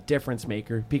to be a difference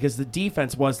maker because the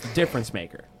defense was the difference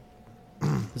maker.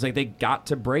 It's like they got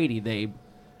to Brady.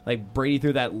 Brady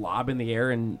threw that lob in the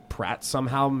air and Pratt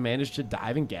somehow managed to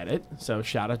dive and get it. So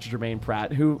shout out to Jermaine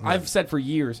Pratt, who I've said for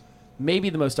years, maybe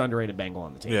the most underrated Bengal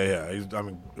on the team. Yeah. He's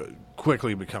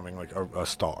quickly becoming like a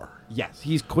star. Yes,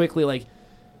 he's quickly like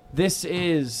this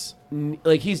is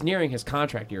like he's nearing his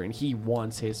contract year and he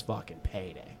wants his fucking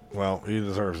payday. Well, he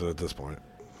deserves it at this point.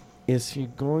 Is he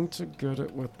going to get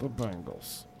it with the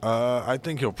Bengals? I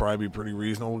think he'll probably be pretty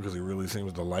reasonable because he really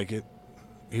seems to like it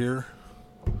here.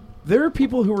 There are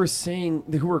people who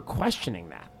were questioning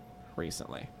that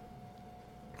recently.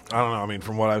 I don't know. I mean,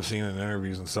 from what I've seen in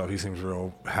interviews and stuff, he seems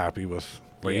real happy with.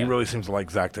 Like, Yeah. he really seems to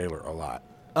like Zach Taylor a lot.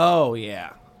 Oh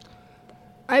yeah,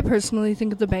 I personally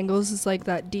think of the Bengals as like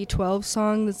that D12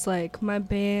 song that's like my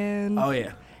band. oh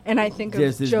yeah. And I think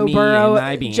This of is Joe me Burrow. and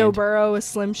my band. Joe Burrow is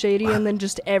Slim Shady, and then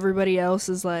just everybody else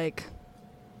is like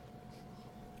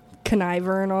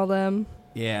Conniver and all them.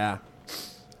 Yeah.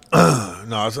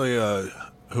 No, I'll tell you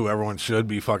who everyone should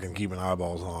be fucking keeping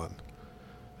eyeballs on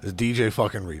is DJ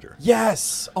fucking Reader.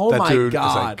 Yes. Oh That my dude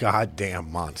god. is a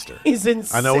goddamn monster. He's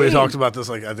insane. I know we talked about this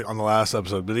like I think on the last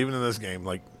episode, but even in this game,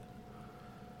 like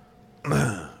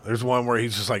there's one where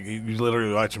he's just like you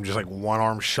literally watch him just like one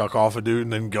arm shuck off a dude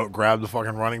and then go grab the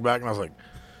fucking running back, and I was like,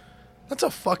 that's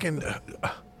a fucking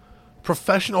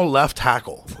professional left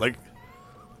tackle. Like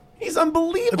He's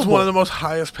unbelievable. It's one of the most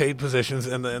highest paid positions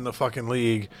in the fucking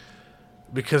league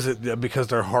because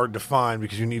they're hard to find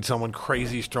because you need someone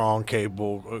crazy strong,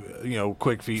 capable,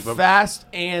 quick feet, but fast,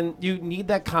 and you need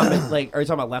that comment. Like, are you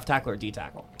talking about left tackle or D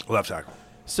tackle? left tackle.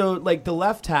 So, like, the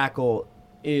left tackle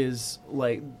is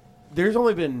like there's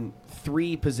only been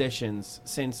 3 positions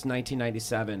since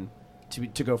 1997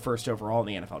 to go first overall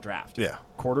in the NFL draft. Yeah.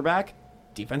 Quarterback,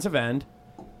 defensive end,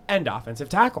 and offensive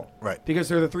tackle. Right. Because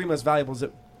they're the 3 most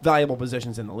valuable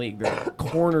positions in the league. They're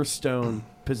cornerstone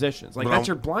positions. Like, But that's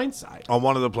your blind side. On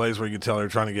one of the plays where you could tell they're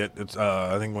trying to get, it's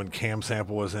I think when Cam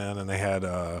Sample was in and they had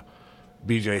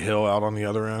B.J. Hill out on the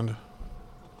other end.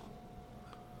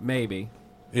 Maybe.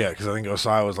 Yeah, because I think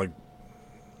Osai was like,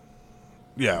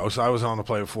 Osai was on the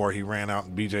play before. He ran out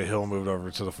and B.J. Hill moved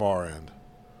over to the far end.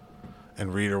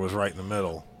 And Reeder was right in the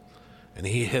middle. And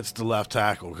he hits the left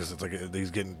tackle because it's like he's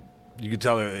getting, you could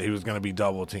tell that he was going to be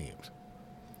double teamed.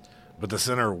 But the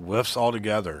center whiffs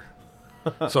altogether.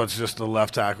 So it's just the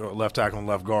left tackle and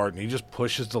left guard. And he just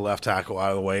pushes the left tackle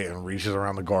out of the way and reaches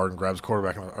around the guard and grabs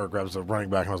grabs the running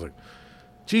back. And I was like,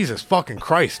 Jesus fucking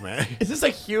Christ, man. Is this a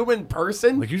human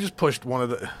person? Like, you just pushed one of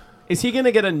the... Is he going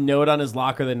to get a note on his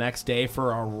locker the next day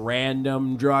for a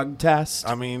random drug test?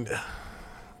 I mean,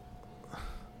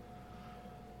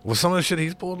 with some of the shit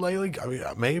he's pulled lately, I mean,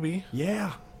 maybe.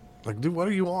 Yeah. Like, dude, what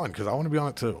are you on? Because I want to be on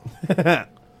it too. I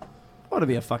want to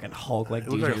be a fucking Hulk like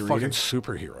You look DJ like a Reader. fucking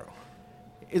superhero.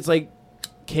 It's like,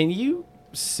 can you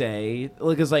say,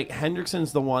 like, it's like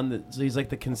Hendrickson's the one that he's like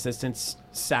the consistent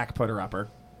sack putter upper.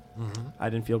 Mm-hmm. I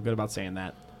didn't feel good about saying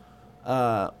that.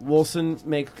 Wilson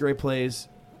makes great plays.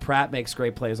 Pratt makes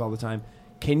great plays all the time.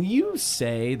 Can you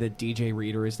say that DJ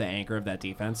Reader is the anchor of that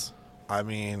defense? I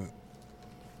mean,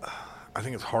 I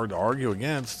think it's hard to argue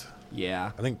against.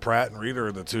 Yeah. I think Pratt and Reeder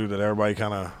are the two that everybody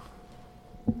kind of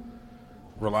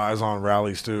relies on,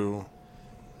 rallies to.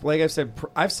 Like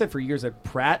I've said for years that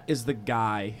Pratt is the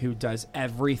guy who does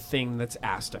everything that's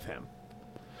asked of him.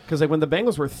 Because like when the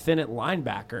Bengals were thin at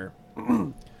linebacker,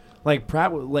 like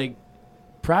Pratt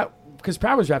because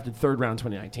Pratt was drafted 3rd round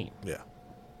 2019. Yeah.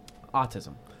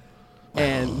 Autism.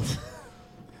 And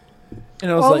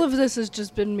I was All like, of this has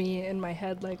just been me in my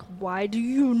head. Like, why do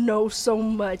you know so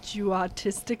much, you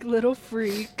autistic little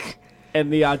freak?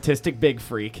 and the autistic big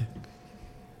freak.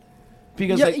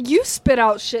 Because Yeah, like, you spit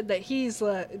out shit that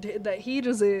that he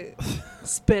doesn't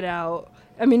spit out.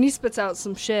 I mean, he spits out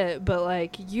some shit, but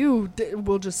like you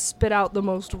will just spit out the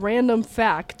most random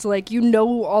fact. Like, you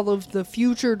know all of the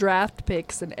future draft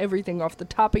picks and everything off the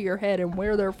top of your head and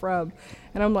where they're from.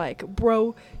 And I'm like,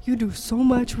 bro, you do so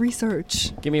much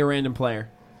research. give me a random player.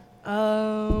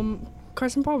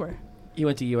 Carson Palmer. He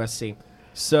went to USC.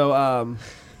 So,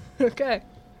 Okay.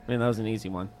 I mean, that was an easy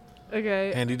one.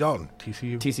 Okay. Andy Dalton,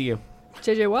 TCU. TCU.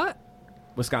 JJ Watt?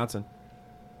 Wisconsin.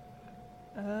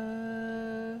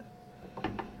 I'm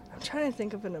trying to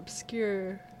think of an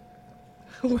obscure.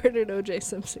 Where did OJ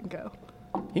Simpson go?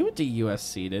 He went to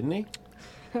USC, didn't he?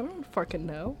 I don't fucking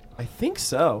know. I think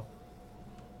so.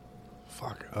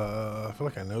 Fuck. I feel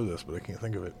like I know this, but I can't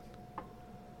think of it.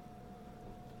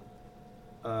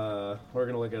 We're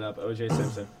going to look it up. OJ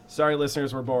Simpson. Sorry,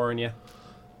 listeners, we're boring you.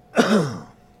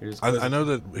 I know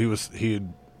that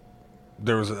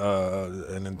there was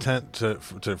an intent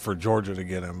for Georgia to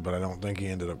get him, but I don't think he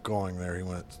ended up going there. He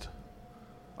went.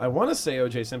 I want to say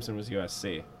OJ Simpson was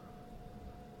USC.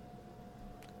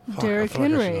 Fuck, Derrick I feel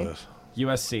like I should Henry. know this.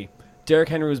 USC. Derrick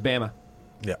Henry was Bama.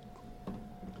 Yeah.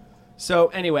 So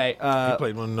anyway, He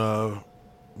played when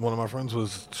one of my friends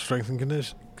was strength and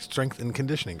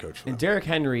conditioning coach for them. and Derrick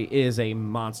Henry is a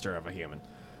monster of a human.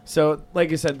 So,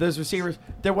 like you said, those receivers,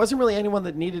 there wasn't really anyone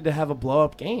that needed to have a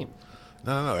blow-up game.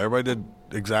 No. Everybody did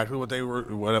exactly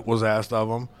what was asked of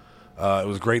them. It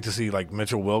was great to see like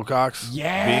Mitchell Wilcox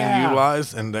being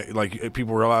utilized, and like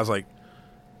people realize like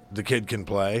the kid can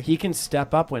play. He can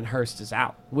step up when Hurst is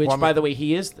out, which, Well, I mean- by the way,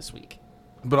 he is this week.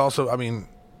 But also, I mean,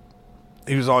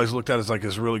 he was always looked at as like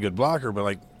this really good blocker, but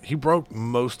like he broke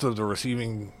most of the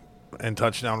receiving and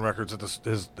touchdown records at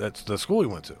the school he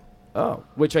went to. Oh,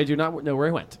 which I do not know where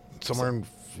he went. Somewhere in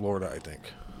Florida, I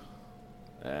think.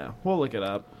 Yeah, we'll look it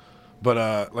up.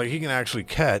 But like he can actually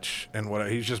catch, and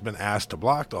he's just been asked to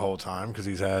block the whole time because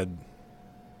he's had,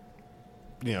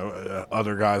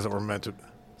 other guys that were meant to.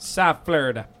 South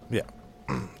Florida. Yeah,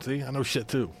 see, I know shit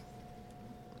too.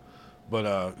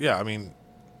 But yeah, I mean,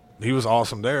 he was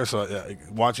awesome there. So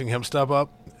watching him step up,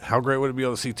 how great would it be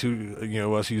able to see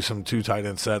us use some 2 tight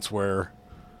end sets where.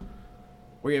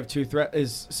 We have 2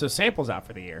 threats. So Sample's out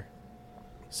for the year.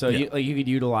 So Yeah. you could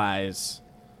utilize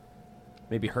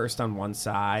maybe Hurst on one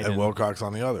side And Wilcox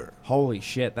on the other. holy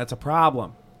shit, that's a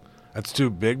problem. That's two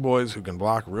big boys who can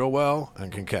block real well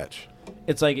and can catch.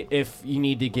 It's like if you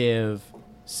need to give,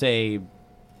 say,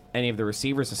 any of the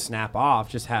receivers a snap off,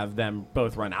 just have them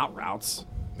both run out routes.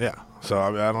 Yeah. So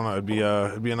I don't know. It'd be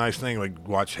a nice thing. Like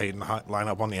watch Hayden line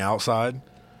up on the outside,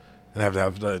 and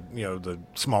have the the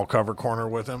small cover corner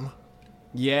with him.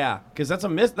 Yeah, because that's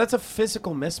a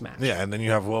physical mismatch. Yeah, and then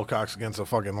you have Wilcox against a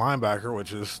fucking linebacker,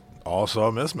 which is also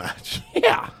a mismatch.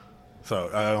 Yeah. So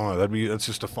I don't know. That's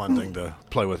just a fun thing to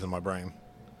play with in my brain.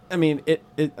 I mean,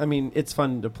 it's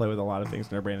fun to play with a lot of things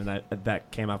in our brain, and that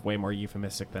came off way more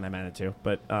euphemistic than I meant it to.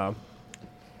 But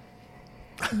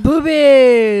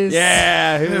boobies.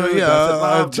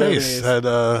 yeah, Chase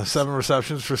had 7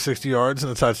 receptions for 60 yards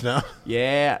and a touchdown.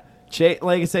 Yeah, Chase,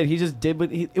 like I said, he just did.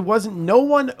 But it wasn't. No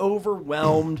one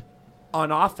overwhelmed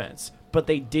on offense, but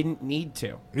they didn't need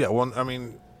to. Yeah, well, I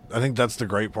mean, I think that's the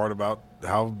great part about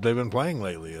how they've been playing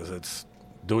lately. Is it's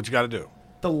do what you got to do.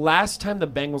 The last time the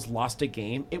Bengals lost a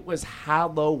game, it was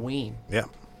Halloween. Yeah,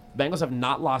 Bengals have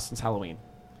not lost since Halloween.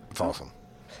 it's awesome.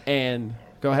 And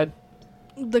go ahead.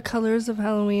 The colors of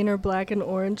Halloween are black and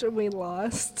orange, and we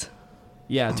lost.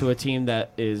 Yeah, to a team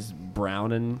that is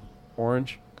brown and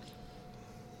orange.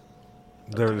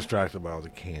 They're distracted by all the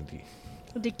candy.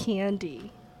 The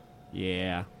candy.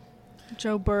 Yeah.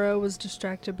 Joe Burrow was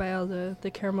distracted by all the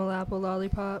caramel apple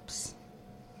lollipops.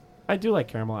 I do like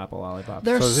caramel apple lollipops.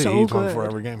 They're So does he so eats good. one for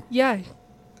every game. Yeah.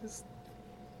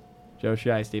 Joe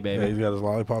Shiesty, Yeah, baby. he's got his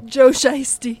lollipop. Joe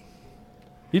Shiesty.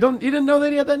 You didn't know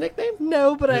that he had that nickname?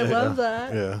 No, but I Yeah. love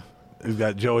that. Yeah, he's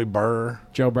got Joey Burr,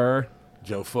 Joe Burr.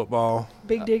 Joe Football.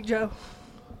 Big Dick Joe.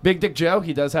 Big Dick Joe,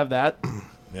 he does have that.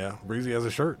 Yeah, Breezy has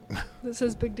a shirt. This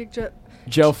says Big Dick Joe.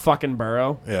 Joe fucking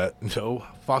Burrow. Yeah, Joe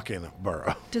fucking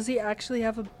Burrow. Does he actually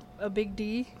have a big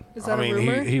D? Is that I mean, a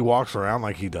rumor? he walks around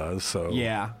like he does. So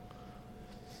Yeah.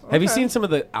 Have you Okay. seen some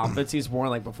of the outfits he's worn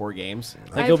like before games?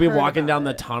 Like I've he'll be heard walking about down the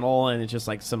it. tunnel and it's just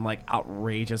like some like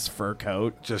outrageous fur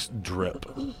coat. just drip.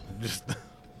 Just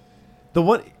The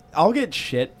one I'll get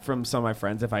shit from some of my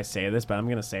friends if I say this, but I'm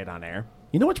gonna say it on air.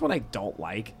 You know which one I don't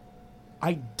like?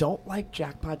 I don't like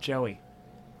Jackpot Joey.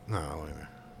 no.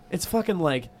 It's fucking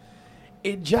like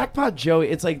Jackpot Joey.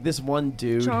 It's like this one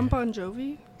dude. John Bon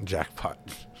Jovi? Jackpot,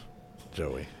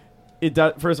 Joey. It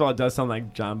does. First of all, it does sound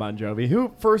like John Bon Jovi.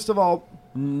 Who, first of all,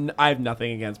 I have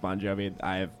nothing against Bon Jovi.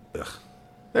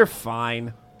 They're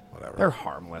fine. Whatever. They're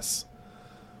harmless.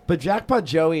 But Jackpot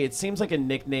Joey, it seems like a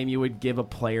nickname you would give a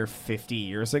player 50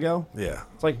 years ago. Yeah.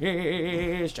 It's like,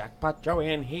 here's Jackpot Joey,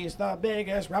 and he's the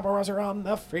biggest rebel-rouser on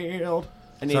the field.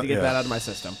 I need to get that out of my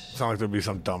system. Sound like there'd be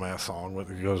some dumbass song that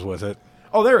goes with it.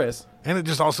 Oh, there is. And it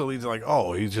just also leads to like,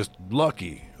 oh, he's just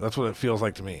lucky. That's what it feels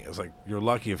like to me. It's like you're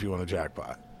lucky if you win a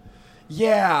jackpot.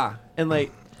 Yeah. And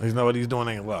like, He's know what he's doing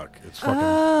ain't luck. It's fucking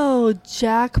Oh,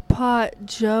 Jackpot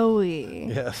Joey.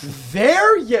 yes.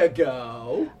 there you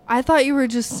go. I thought you were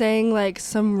just saying like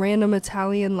some random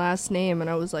Italian last name,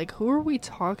 and I was like, who are we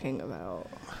talking about?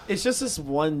 It's just this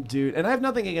one dude, and I have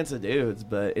nothing against the dudes,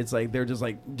 but it's like they're just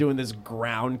like doing this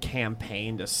ground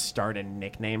campaign to start a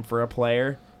nickname for a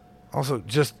player. Also,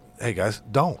 just hey guys,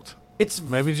 don't. It's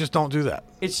Maybe just don't do that.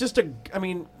 it's just I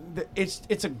mean,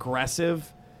 it's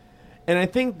aggressive, and I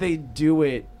think they do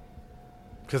it.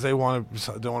 Because they want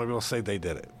to be able to say they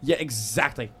did it. Yeah,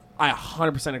 exactly. I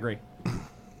 100% agree.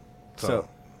 So,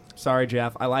 sorry,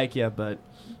 Jeff. I like you, but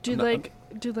Do I'm not-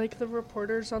 do the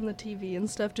reporters on the TV and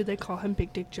stuff? Do they call him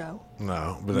Big Dick Joe?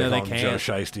 No, but No, they they call him Joe can't.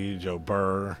 Shiesty, Joe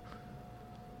Burr.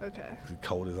 Okay, He's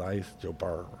cold as ice, Joe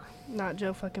Burr. not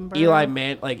Joe fucking Burrow.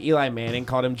 Eli Manning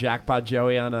called him Jackpot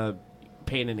Joey on a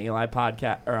Peyton and Eli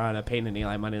podcast or on a Peyton and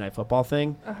Eli Monday Night Football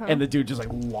thing, and the dude just like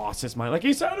lost his mind. Like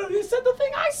he said the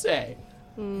thing I say.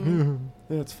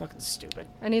 It's fucking stupid.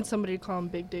 I need somebody to call him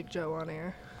Big Dick Joe on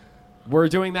air. We're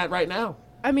doing that right now.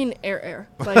 I mean air,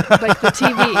 like the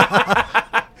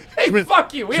TV. Hey,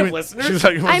 fuck you. We have listeners. She's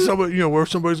like, I'm- somebody, where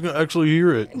somebody's gonna actually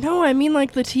hear it. No, I mean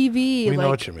like the TV, We know like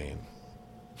what you mean.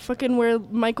 fucking where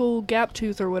Michael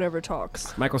Gaptooth or whatever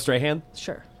talks. Michael Strahan.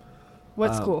 Sure.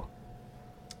 What school?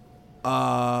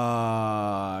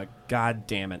 God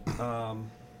damn it.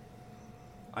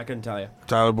 I couldn't tell you.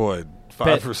 Tyler Boyd, 5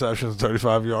 Pitt. receptions,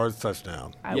 35 yards,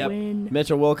 touchdown. I Yep. win.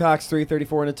 Mitchell Wilcox,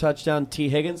 334 and a touchdown. T.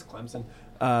 Higgins, Clemson,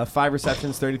 5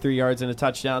 receptions, 33 yards and a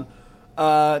touchdown.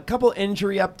 Couple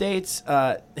injury updates.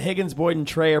 Higgins, Boyd, and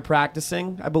Trey are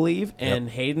practicing, I believe, and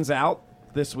Hayden's out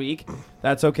this week.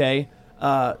 That's okay.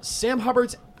 Sam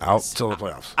Hubbard's Out till the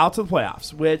playoffs. out to the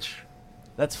playoffs, which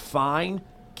that's fine.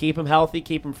 Keep him healthy,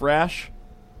 keep him fresh.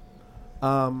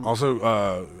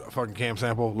 Also, fucking Cam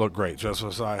Sample looked great.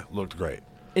 Joseph Osai looked great.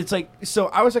 It's like, so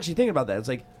I was actually thinking about that. It's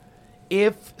like,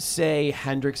 if, say,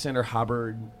 Hendrickson or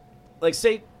Hubbard like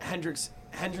say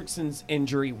Hendrickson's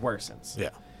injury worsens. Yeah.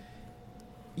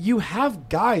 You have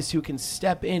guys who can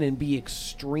step in and be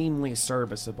extremely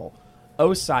serviceable.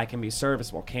 Osai can be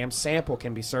serviceable. Cam Sample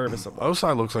can be serviceable.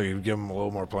 Osai looks like if you give him a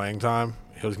little more playing time,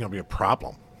 he's going to be a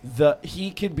problem.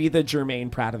 He could be the Jermaine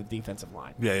Pratt of the defensive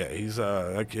line. Yeah. He's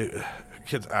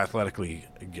kid's athletically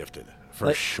gifted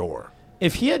for sure.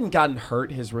 If he hadn't gotten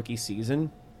hurt his rookie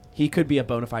season, he could be a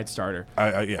bona fide starter.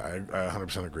 I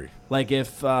 100% agree. Like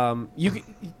if do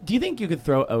you think you could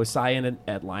throw Osai in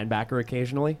at linebacker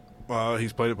occasionally? Well,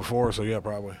 he's played it before, so yeah,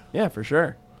 probably. Yeah, for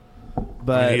sure.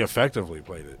 But I mean, he effectively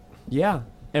played it. Yeah,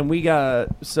 and we got.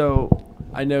 So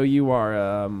I know you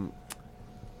are.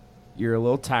 You're a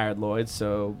little tired, Lloyd.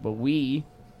 But we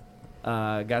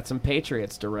got some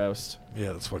Patriots to roast.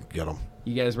 Yeah, let's fucking get them.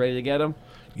 You guys ready to get them?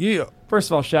 Yeah. First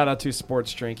of all, shout out to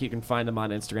Sports Drink. You can find them on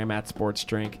Instagram at Sports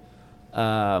Drink.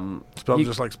 Spelled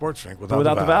just like Sports Drink without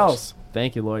the vowels.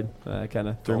 Thank you, Lloyd. Kind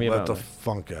of threw me Don't about. let the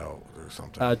funk out or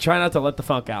something. Try not to let the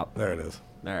funk out. There it is.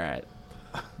 All right.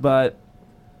 But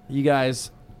you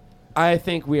guys, I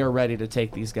think we are ready to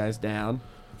take these guys down,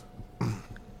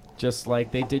 just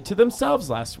like they did to themselves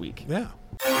last week. Yeah.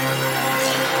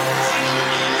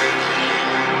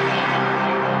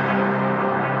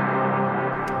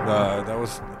 That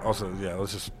was also,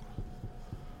 let's just...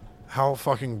 How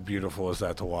fucking beautiful is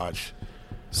that to watch?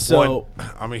 So...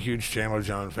 I'm a huge Chandler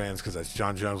Jones fan because that's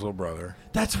John Jones' little brother.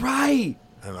 That's right!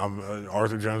 And I'm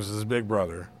Arthur Jones is his big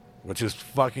brother, which is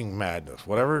fucking madness.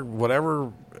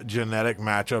 Whatever genetic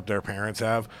matchup their parents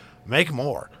have, make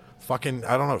more. Fucking,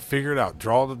 I don't know, figure it out.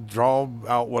 Draw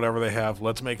out whatever they have.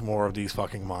 Let's make more of these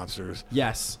fucking monsters.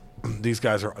 Yes. These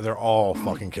guys they're all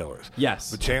fucking killers. Yes.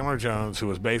 But Chandler Jones, who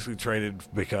was basically traded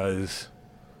because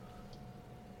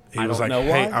he was don't like, know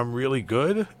hey, why. I'm really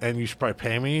good, and you should probably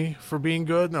pay me for being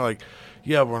good. And they're like,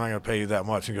 yeah, but we're not going to pay you that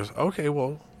much. And he goes, okay,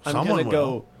 well, someone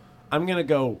will. I'm going to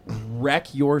go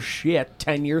wreck your shit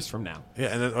 10 years from now. Yeah,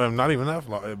 and then, not even that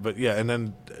long, but yeah, and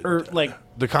then Or like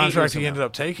the 8 contract years he from ended now.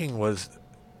 up taking was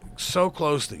so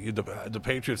close that the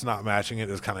Patriots not matching it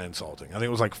is kind of insulting. I think it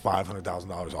was like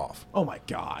 $500,000 off Oh, my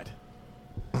God.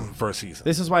 for a season.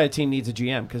 This is why a team needs a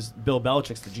GM, because Bill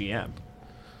Belichick's the GM.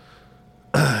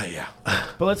 Yeah.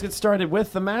 But let's get started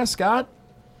with the mascot,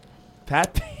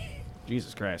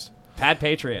 Jesus Christ. Pat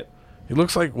Patriot. He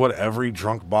looks like what every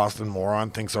drunk Boston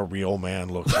moron thinks a real man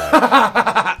looks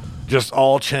like. Just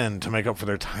all chin to make up for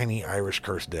their tiny Irish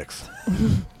curse dicks.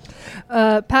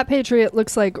 Pat Patriot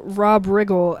looks like Rob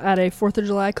Riggle at a 4th of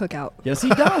July cookout. Yes, he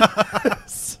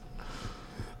does.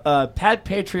 Pat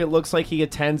Patriot looks like he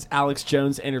attends Alex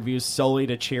Jones interviews solely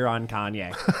to cheer on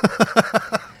Kanye.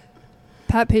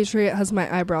 Pat Patriot has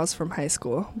my eyebrows from high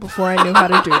school before I knew how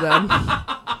to do them.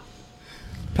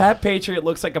 Pat Patriot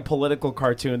looks like a political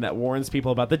cartoon that warns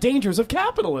people about the dangers of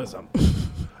capitalism.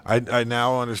 I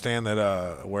now understand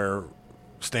that where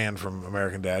Stan from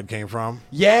American Dad came from.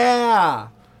 Yeah.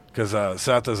 Because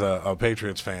Seth is a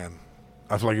Patriots fan.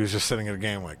 I feel like he was just sitting at a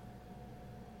game like,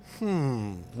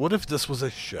 what if this was a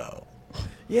show?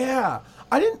 Yeah.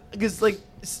 I didn't, because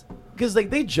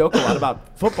they joke a lot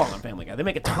about football on Family Guy. They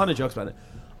make a ton of jokes about it.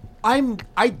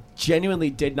 I genuinely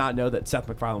did not know that Seth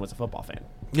MacFarlane was a football fan.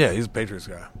 Yeah, he's a Patriots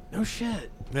guy. No shit.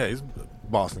 Yeah, he's a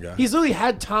Boston guy. He's literally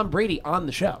had Tom Brady on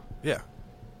the show. Yeah.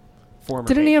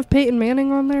 Didn't he have Peyton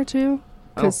Manning on there too?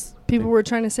 Because Oh. people were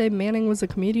trying to say Manning was a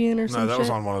comedian or something. No, that was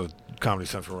on one of the Comedy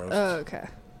Central roasts. Oh, okay.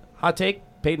 Hot take,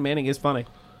 Peyton Manning is funny.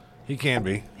 He can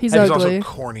be. He's and ugly. He's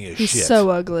also corny as He's shit. so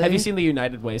ugly. Have you seen the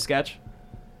United Way sketch?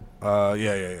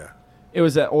 Yeah. It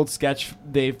was that old sketch.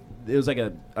 It was like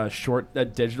a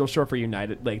digital short for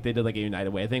United. Like they did like a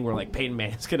United Way thing where like Peyton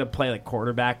Manning's gonna play like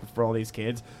quarterback for all these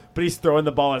kids, but he's throwing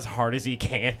the ball as hard as he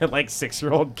can at like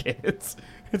 6-year-old kids.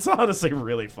 It's honestly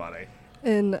really funny.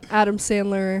 And Adam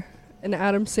Sandler In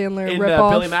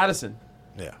ripoff. Billy Madison,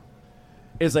 Yeah.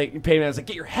 is like Peyton Manning's like,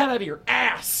 get your head out of your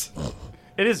ass.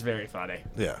 It is very funny.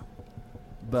 Yeah.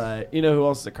 But you know who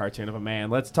else is a cartoon of a man?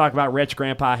 Let's talk about Rich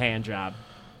Grandpa Handjob.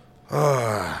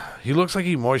 He looks like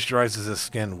he moisturizes his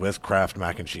skin with Kraft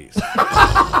mac and cheese.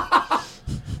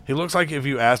 He looks like if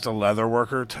you asked a leather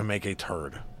worker to make a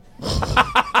turd.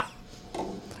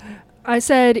 I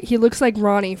said he looks like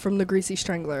Ronnie from The Greasy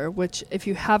Strangler, which if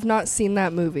you have not seen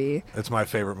that movie, It's my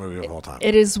favorite movie of all time.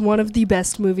 it is one of the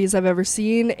best movies I've ever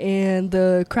seen, and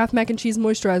the Kraft mac and cheese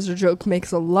moisturizer joke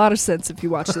makes a lot of sense if you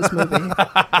watch this movie.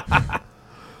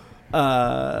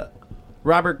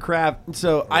 Robert Kraft.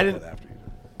 So I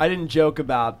didn't joke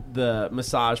about the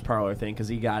massage parlor thing because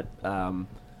he got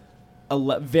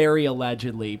very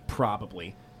allegedly,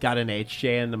 probably got an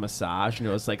HJ in the massage, and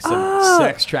it was like some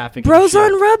sex trafficking. Bros shit.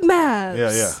 on rub mats.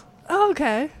 Yeah. Oh,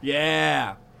 okay.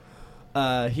 Yeah.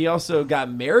 He also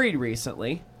got married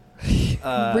recently.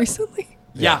 Recently?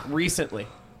 Yeah, recently.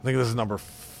 I think this is number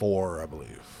 4, I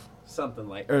believe. Something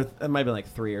like, or it might be like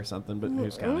 3 or something, but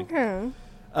who's counting? Okay.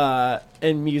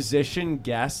 And musician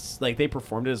guests, like they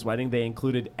performed at his wedding, they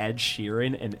included Ed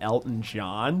Sheeran and Elton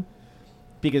John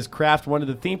because Kraft wanted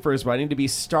the theme for his wedding to be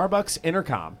Starbucks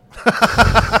Intercom.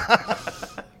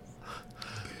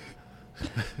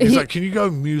 He's like, can you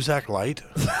go Muzak Light?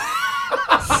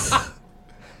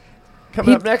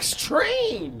 Coming up next,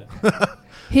 Train.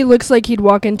 He looks like he'd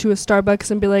walk into a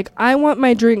Starbucks and be like, I want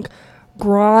my drink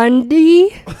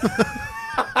grande.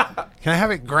 Can I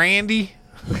have it grandy?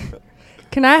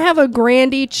 Can I have a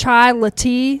grande chai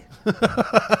latte?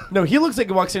 No, he looks like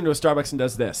he walks into a Starbucks and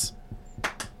does this.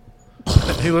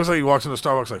 He looks like he walks into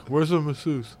Starbucks like, where's the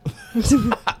masseuse?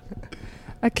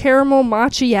 A caramel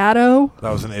macchiato.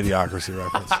 That was an Idiocracy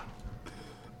reference.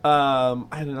 I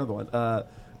had another one.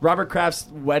 Robert Kraft's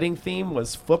wedding theme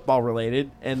was football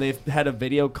related, and they've had a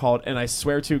video called, and I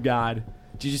swear to God,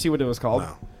 did you see what it was called?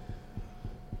 No.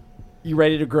 You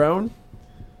ready to groan?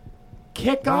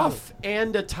 Kickoff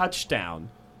and a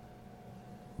touchdown.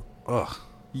 Ugh.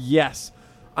 Yes.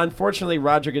 Unfortunately,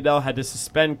 Roger Goodell had to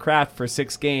suspend Kraft for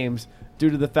 6 games due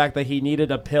to the fact that he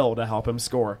needed a pill to help him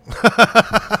score.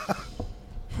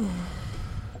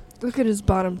 Look at his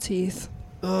bottom teeth.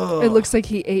 Ugh. It looks like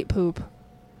he ate poop.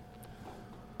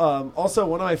 Also,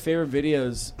 one of my favorite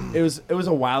videos. It was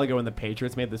a while ago when the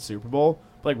Patriots made the Super Bowl.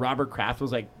 But like Robert Kraft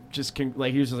was like he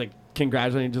was just like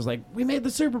congratulating, just like we made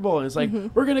the Super Bowl, and it's like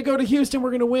we're gonna go to Houston,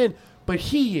 we're gonna win. But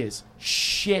he is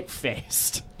shit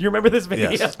faced. You remember this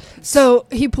video? Yes. So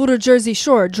he pulled a Jersey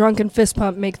Shore, drunken fist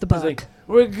pump, make the buck. Like,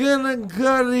 we're gonna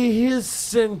go to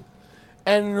Houston,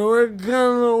 and we're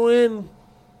gonna win.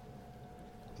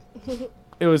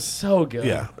 It was so good.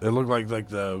 Yeah, it looked like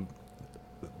the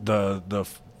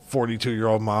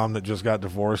 42-year-old mom that just got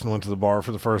divorced and went to the bar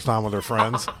for the first time with her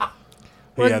friends.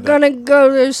 We're gonna go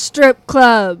to a strip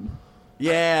club.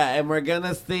 Yeah, and we're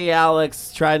gonna see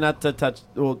Alex try not to touch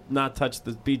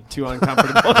be too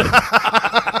uncomfortable.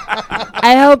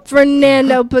 I hope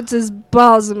Fernando puts his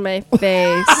balls in my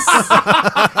face.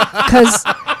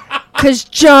 Cause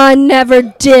John never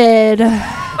did.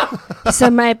 He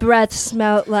said my breath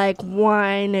smelled like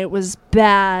wine. It was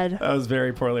bad. That was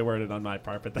very poorly worded on my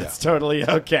part, but that's totally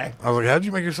okay. I was like, how'd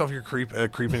you make yourself your creep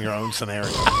in your own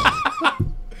scenario?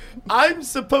 I'm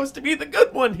supposed to be the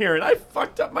good one here, and I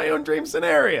fucked up my own dream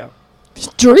scenario.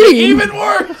 Dream? Even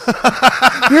worse.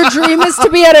 Your dream is to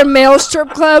be at a male strip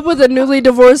club with a newly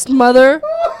divorced mother?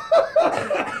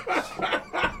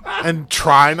 And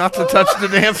try not to touch the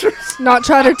dancers? Not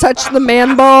try to touch the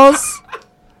man balls?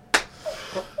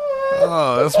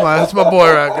 Oh, that's my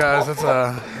boy right, guys. That's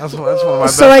one of my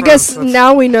best So I friends. guess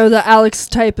now we know that Alex's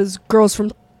type is girls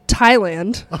from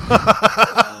Thailand.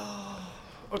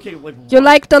 Okay, like You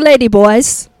like the lady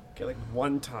boys? okay, like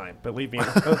one time, believe me.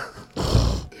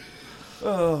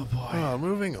 Oh boy.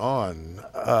 Moving on.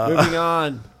 Moving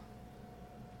on.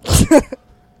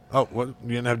 Oh, what? You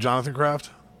didn't have Jonathan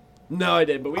Kraft? No, I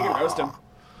did, but we can roast him.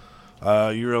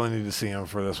 You really need to see him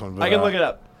for this one. But, I can look it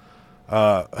up.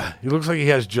 He looks like he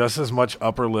has just as much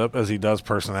upper lip as he does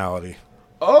personality.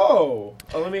 Oh,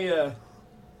 let me.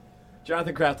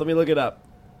 Jonathan Kraft. Let me look it up.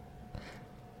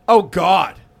 Oh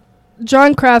God.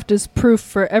 John Kraft is proof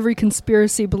for every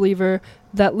conspiracy believer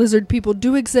that lizard people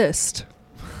do exist.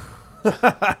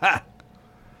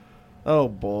 Oh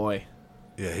boy.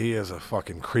 Yeah, he is a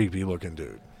fucking creepy looking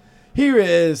dude. Here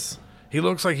is. He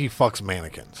looks like he fucks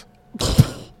mannequins.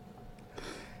 Let's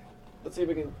see if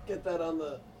we can get that on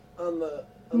the.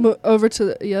 Over to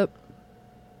the, yep.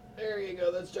 There you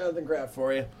go. That's Jonathan Kraft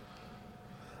for you.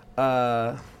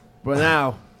 But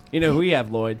now, you know who we have,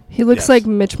 Lloyd. He looks Yes. like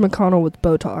Mitch McConnell with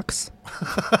Botox.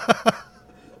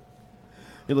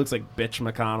 He looks like Bitch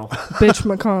McConnell. Bitch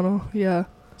McConnell, yeah.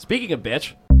 Speaking of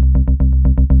bitch,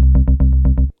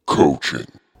 Coaching.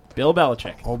 Bill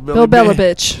Belichick. Oh, Bill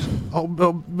Belovich. Oh,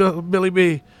 Billy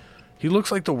B. He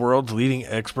looks like the world's leading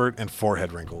expert in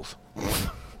forehead wrinkles.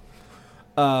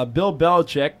 Bill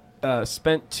Belichick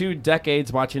spent 2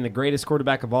 decades watching the greatest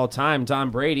quarterback of all time, Tom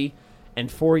Brady,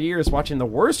 and 4 years watching the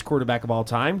worst quarterback of all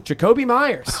time, Jacoby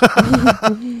Myers.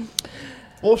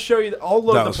 We'll show you. I'll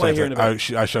load the play here in a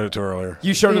bit. I showed it to her earlier.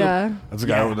 You showed it. Yeah. That's the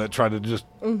guy that tried to just...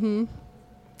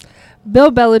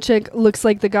 Bill Belichick looks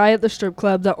like the guy at the strip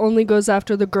club that only goes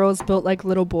after the girls built like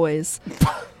little boys.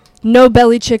 No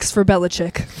belly chicks for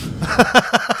Belichick.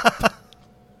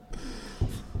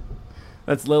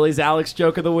 That's Lily's Alex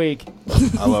joke of the week.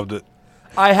 I loved it.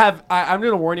 I'm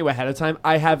going to warn you ahead of time.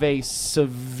 I have a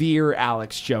severe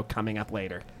Alex joke coming up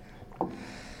later.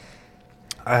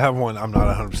 I have one. I'm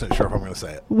not 100% sure if I'm going to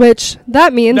say it. Which,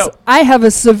 that means No. I have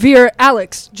a severe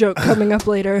Alex joke coming up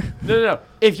later. No.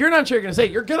 If you're not sure you're going to say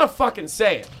it, you're going to fucking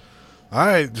say it. All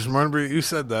right, just remember you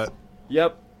said that.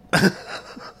 Yep.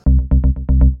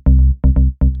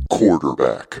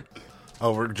 Quarterback.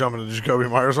 Oh, we're jumping to Jacoby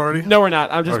Myers already? No, we're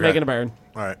not. I'm just Okay. making a burn.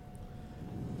 All right.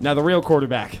 Now, the real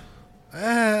quarterback,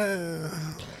 Eh,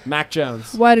 Mac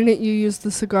Jones. Why didn't you use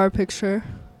the cigar picture?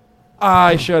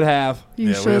 I should have. You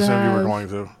yeah, we should assumed you were have. going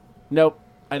to. Nope,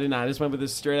 I did not. I just went with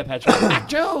this straight up headshot. Mac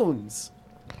Jones.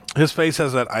 His face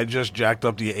has that I just jacked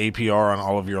up the APR on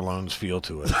all of your loans feel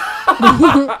to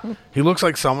it. He looks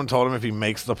like someone told him if he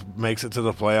makes it to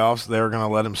the playoffs, they're going to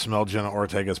let him smell Jenna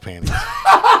Ortega's panties.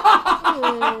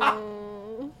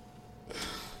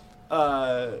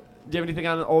 Do you have anything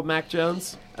on old Mac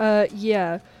Jones?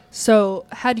 Yeah. So,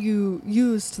 had you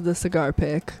used the cigar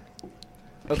pick?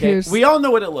 Okay, Here's- we all know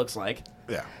what it looks like.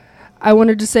 Yeah. I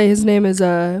wanted to say his name is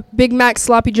Big Mac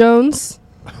Sloppy Jones.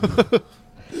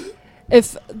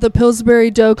 If the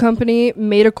Pillsbury Dough Company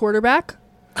made a quarterback.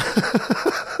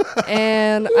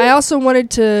 And I also wanted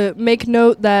to make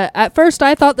note that at first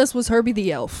I thought this was Herbie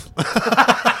the Elf.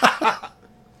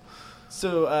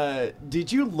 So,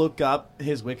 did you look up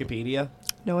his Wikipedia?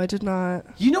 No, I did not.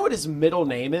 You know what his middle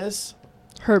name is?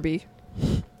 Herbie.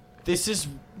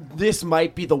 This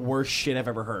might be the worst shit I've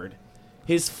ever heard.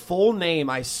 His full name,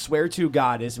 I swear to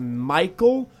God, is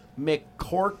Michael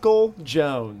McCorkle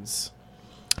Jones.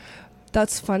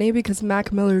 That's funny because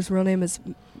Mac Miller's real name is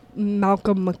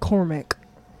Malcolm McCormick.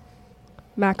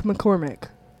 Mac McCormick.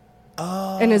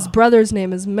 And his brother's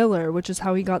name is Miller, which is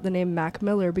how he got the name Mac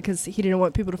Miller because he didn't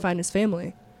want people to find his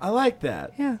family. I like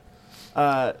that. Yeah.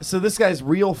 So this guy's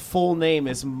real full name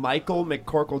is Michael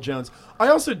McCorkle Jones. I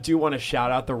also do want to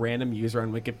shout out the random user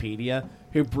on Wikipedia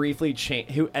who briefly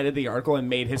who edited the article and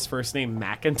made his first name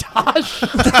Macintosh.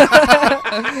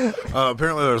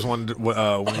 Apparently there was one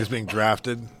when he was being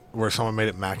drafted where someone made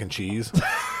it mac and cheese.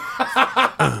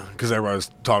 Because everybody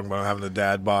was talking about having the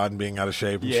dad bod and being out of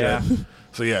shape and Yeah. shit.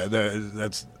 So, yeah,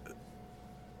 that's...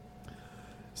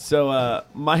 So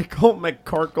Michael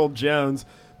McCorkle Jones.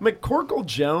 McCorkle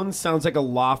Jones sounds like a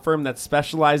law firm that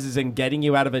specializes in getting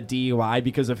you out of a DUI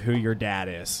because of who your dad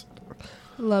is.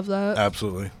 Love that.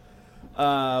 Absolutely.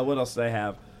 What else do I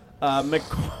have?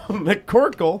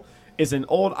 McCorkle is an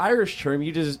old Irish term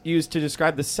used to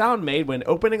describe the sound made when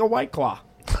opening a White Claw.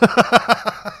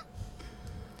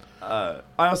 I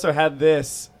also had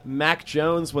this. Mac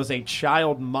Jones was a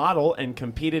child model and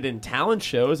competed in talent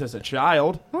shows as a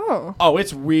child. Oh,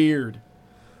 it's weird.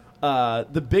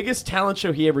 The biggest talent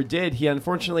show he ever did, he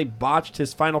unfortunately botched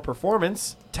his final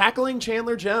performance, tackling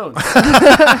Chandler Jones. Do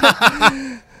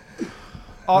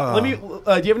you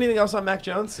have anything else on Mac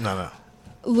Jones? No.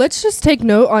 Let's just take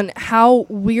note on how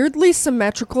weirdly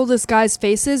symmetrical this guy's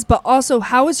face is, but also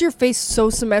how is your face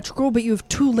so symmetrical but you have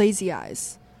two lazy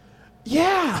eyes?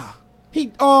 Yeah.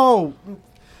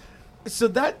 So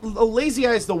that a lazy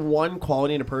eye is the one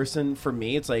quality in a person for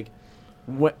me. It's like,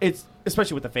 it's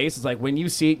especially with the face. It's like when you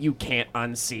see it, you can't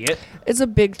unsee it. It's a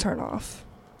big turnoff.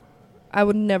 I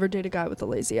would never date a guy with a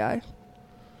lazy eye.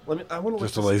 I want to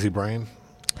Just a lazy brain.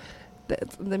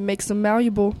 That makes them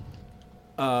malleable.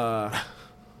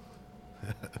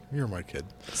 You're my kid.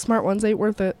 Smart ones ain't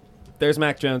worth it. There's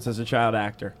Mac Jones as a child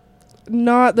actor.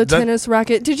 Not the tennis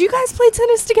racket. Did you guys play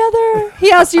tennis together?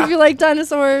 He asked you if you like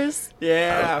dinosaurs.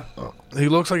 Yeah. He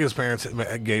looks like his parents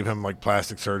gave him like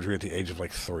plastic surgery at the age of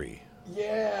like 3.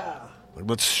 Yeah. Like,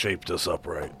 let's shape this up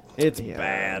right. It's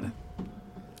bad.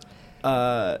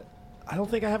 I don't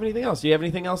think I have anything else. Do you have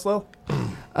anything else, Lil?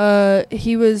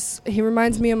 He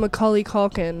reminds me of Macaulay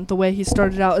Culkin, the way he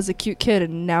started out as a cute kid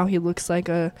and now he looks like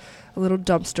a little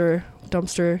dumpster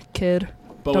kid.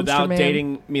 But dumpster without man.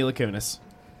 dating Mila Kunis.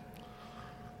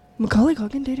 Macaulay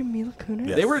Culkin dated Mila Kunis?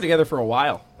 Yeah. They were together for a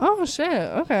while. Oh shit,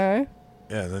 okay.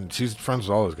 Yeah, and then she's friends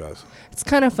with all those guys. It's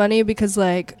kind of funny because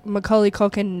like Macaulay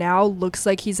Culkin now looks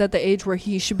like he's at the age where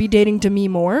he should be dating Demi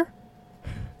Moore.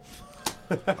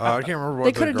 I can't remember what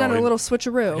They could have done a little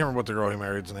switcheroo. I can't remember what the girl he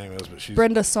married's name is, but she's...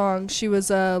 Brenda Song. She was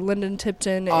Lyndon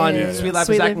Tipton On in Sweet Life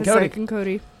of Zack and Cody. and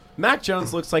Cody. Mac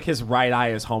Jones looks like his right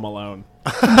eye is Home Alone.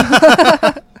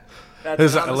 That's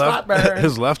His on the spot burn.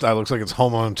 his left eye looks like it's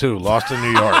Home Alone 2, Lost in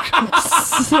New York.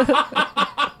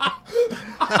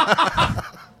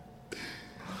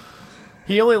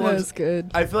 He only That looks was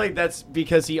good. I feel like that's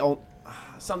because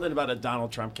something about a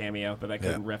Donald Trump cameo that I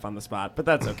couldn't riff on the spot, but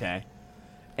that's okay.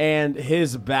 And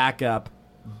his backup,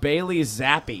 Bailey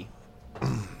Zappi.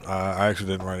 I actually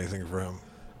didn't write anything for him.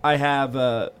 I have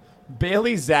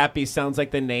Bailey Zappi sounds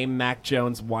like the name Mac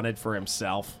Jones wanted for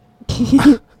himself.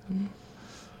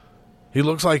 He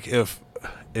looks like if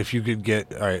if you could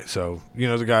get, all right, so you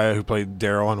know the guy who played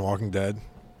Daryl on Walking Dead?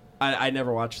 I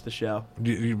never watched the show.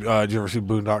 Did you ever see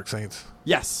Boondock Saints?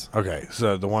 Yes. Okay,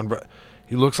 so the one,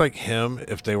 he looks like him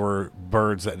if they were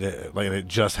birds that it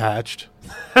just hatched.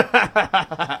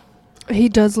 He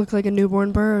does look like a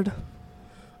newborn bird.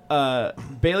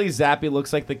 Bailey Zappi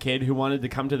looks like the kid who wanted to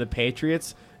come to the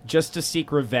Patriots just to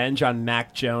seek revenge on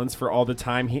Mac Jones for all the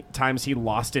times he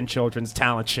lost in children's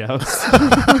talent shows.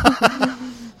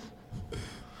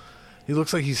 He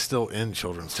looks like he's still in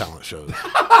children's talent shows.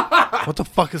 What the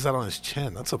fuck is that on his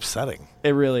chin? That's upsetting. It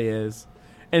really is.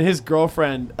 And his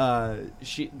girlfriend,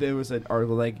 there was an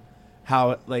article like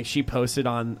how like she posted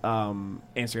on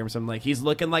Instagram something like he's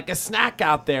looking like a snack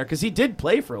out there because he did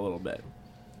play for a little bit.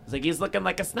 It's like he's looking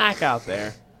like a snack out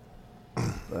there.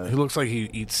 He looks like he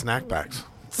eats snackbacks.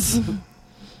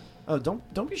 Oh,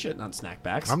 don't be shitting on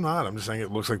snackbacks. I'm not. I'm just saying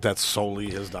it looks like that's solely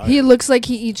his diet. He looks like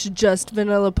he eats just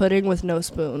vanilla pudding with no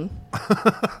spoon.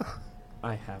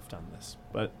 I have done this,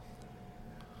 but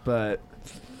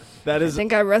that is I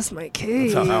think I rest my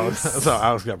case. That's how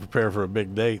Alex got prepared for a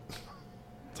big date.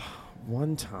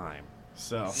 one time.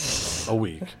 So A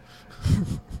week.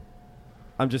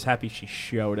 I'm just happy she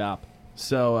showed up.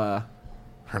 So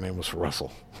Her name was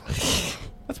Russell.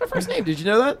 that's my first name. Did you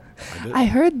know that? I did. I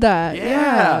heard that.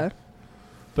 Yeah.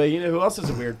 But you know who else has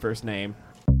a weird first name?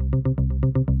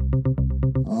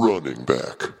 Running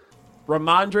back.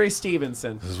 Ramondre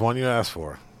Stevenson. This is one you asked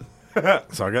for.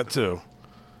 So I got two.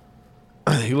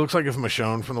 He looks like if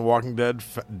Michonne from The Walking Dead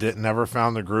never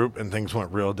found the group and things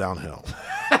went real downhill.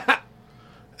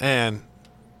 And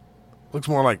looks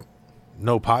more like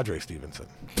no Padre Stevenson.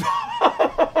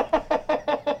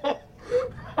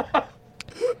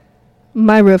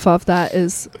 My riff off that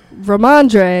is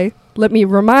Ramondre. Let me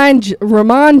remind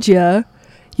you,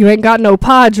 you ain't got no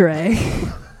Padre.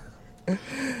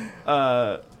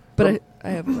 But I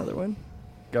have another one.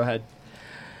 Go ahead.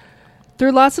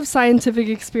 Through lots of scientific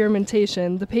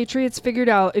experimentation, the Patriots figured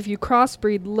out if you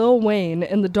crossbreed Lil Wayne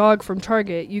and the dog from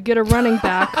Target, you get a running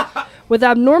back with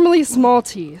abnormally small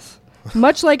teeth.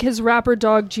 Much like his rapper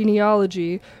dog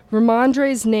genealogy,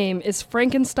 Ramondre's name is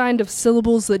Frankenstein of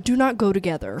syllables that do not go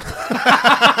together.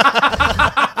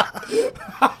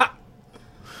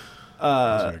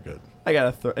 That's very good. I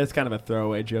got it's kind of a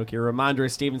throwaway joke here. Ramondre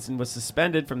Stevenson was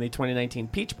suspended from the 2019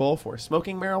 Peach Bowl for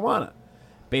smoking marijuana.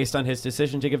 Based on his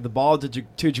decision to give the ball to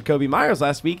Jacoby Myers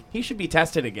last week, he should be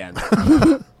tested again.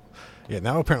 Yeah,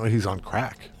 now apparently he's on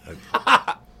crack.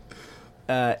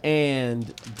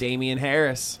 And Damian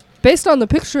Harris. Based on the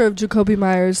picture of Jacoby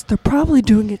Myers, they're probably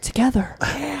doing it together.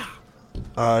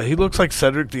 He looks like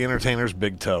Cedric the Entertainer's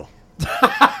big toe.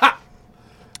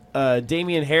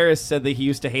 Damian Harris said that he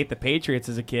used to hate the Patriots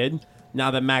as a kid.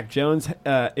 Now that Mac Jones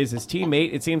is his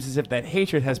teammate, it seems as if that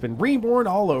hatred has been reborn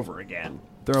all over again.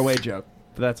 Throwaway joke,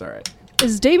 but that's all right.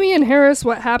 Is Damian Harris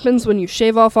what happens when you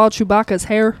shave off all Chewbacca's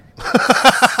hair?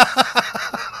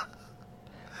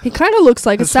 He kind of looks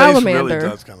like His a salamander. face really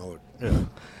does kind of look. Yeah.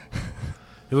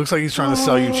 He looks like he's trying to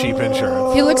sell you cheap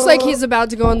insurance. He looks like he's about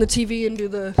to go on the TV and do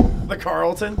the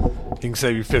Carlton? He can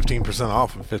save you 15%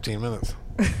 off in 15 minutes.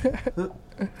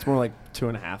 It's more like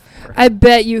 2.5. I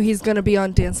bet you he's going to be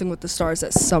on Dancing with the Stars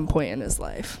at some point in his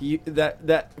life.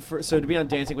 So to be on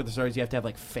Dancing with the Stars, you have to have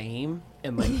like fame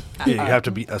and like Yeah, you have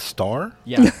to be a star?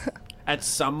 yeah. At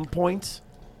some point.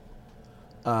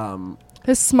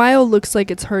 His smile looks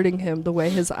like it's hurting him the way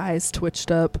his eyes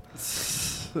twitched up.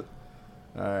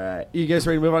 All right. You guys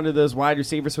ready to move on to those wide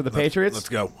receivers for the Patriots? Let's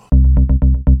go.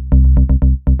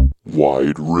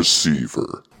 Wide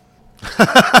receiver.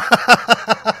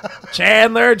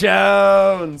 Chandler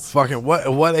Jones. Fucking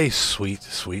what a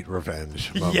sweet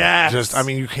revenge moment. Yes. Just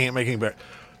you can't make any better.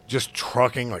 Just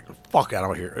trucking like fuck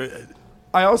out of here.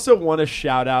 I also want to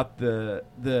shout out the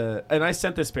and I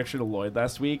sent this picture to Lloyd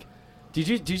last week.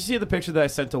 Did you see the picture that I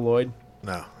sent to Lloyd?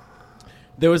 No.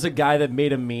 There was a guy that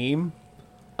made a meme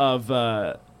of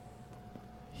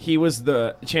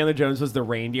Chandler Jones was the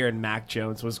reindeer and Mac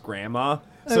Jones was grandma.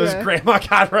 So his grandma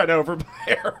got run over by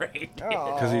a reindeer.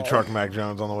 Because he trucked Mac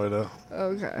Jones on the way to.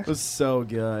 Okay. It was so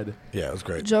good. Yeah, it was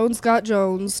great. Jones got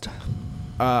Jonesed.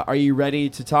 Are you ready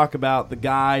to talk about the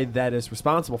guy that is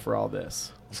responsible for all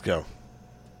this? Let's go.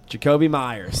 Jacoby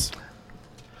Myers.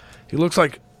 He looks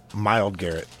like Mild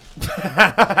Garrett.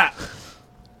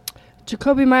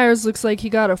 Jacoby Myers looks like he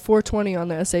got a 420 on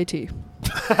the SAT.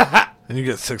 And you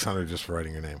get 600 just for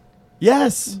writing your name.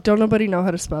 Yes. Don't nobody know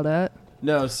how to spell that.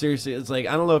 No, seriously. It's like,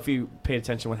 I don't know if you paid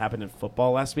attention to what happened in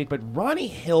football last week, but Ronnie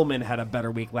Hillman had a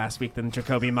better week last week than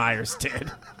Jacoby Myers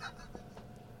did.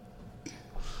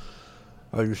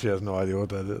 I think she has no idea what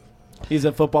that is. He's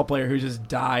a football player who just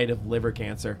died of liver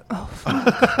cancer. Oh,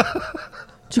 fuck.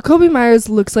 Jacoby Myers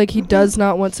looks like he does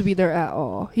not want to be there at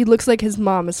all. He looks like his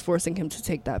mom is forcing him to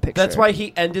take that picture. That's why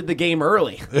he ended the game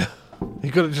early. He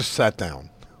could have just sat down.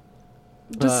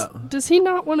 Does he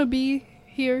not want to be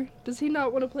here? Does he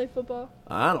not want to play football?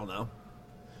 I don't know.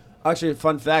 Actually,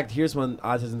 fun fact, here's one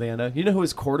autism thing I know. You know who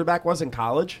his quarterback was in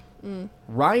college?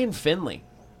 Ryan Finley.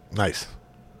 Nice.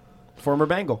 Former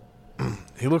Bengal.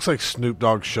 He looks like Snoop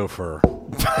Dogg's chauffeur.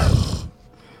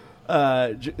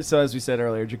 So as we said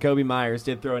earlier, Jacoby Myers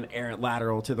did throw an errant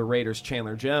lateral to the Raiders'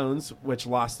 Chandler Jones, which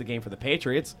lost the game for the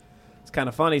Patriots. It's kind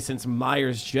of funny since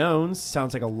Myers-Jones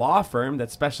sounds like a law firm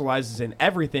that specializes in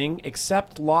everything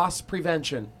except loss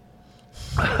prevention.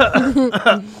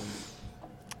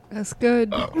 That's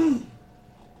good.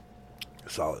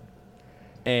 Solid.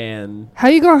 And How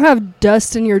you gonna have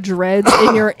dust in your dreads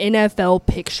in your NFL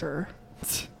picture?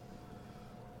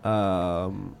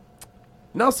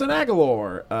 Nelson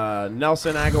Aguilar.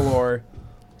 Nelson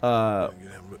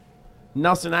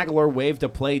Aguilar waived to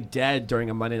play dead during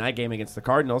a Monday night game against the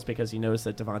Cardinals because he noticed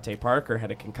that Devontae Parker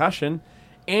had a concussion,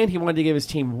 and he wanted to give his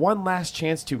team one last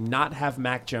chance to not have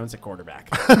Mac Jones at quarterback.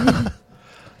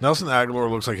 Nelson Aguilar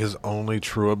looks like his only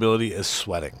true ability is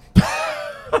sweating.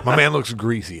 My man looks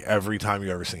greasy every time you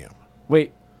ever see him.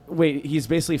 Wait, he's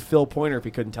basically Phil Pointer if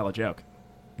he couldn't tell a joke.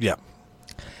 Yeah.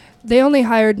 They only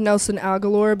hired Nelson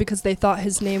Aguilar because they thought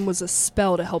his name was a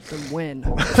spell to help them win.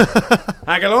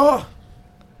 Aguilar!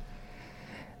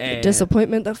 The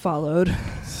disappointment that followed.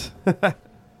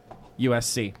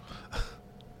 USC.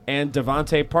 And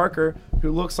Devontae Parker,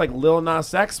 who looks like Lil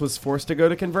Nas X, was forced to go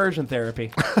to conversion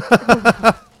therapy.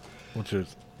 Which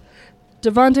is...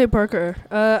 Devontae Parker.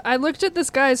 I looked at this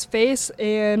guy's face,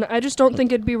 and I just don't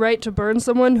think it'd be right to burn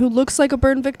someone who looks like a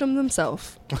burn victim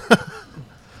themselves.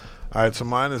 All right, so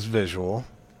mine is visual.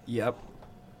 Yep.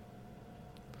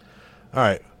 All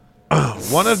right.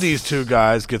 One of these two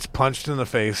guys gets punched in the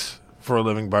face for a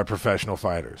living by professional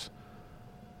fighters.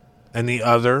 And the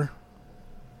other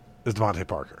is Devontae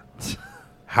Parker.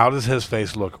 How does his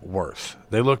face look worse?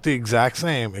 They look the exact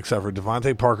same, except for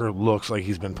Devontae Parker looks like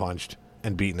he's been punched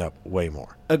and beaten up way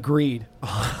more. Agreed.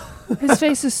 His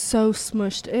face is so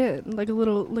smushed in, like a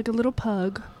little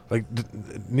pug. Like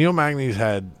Neil Magny's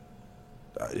had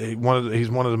he's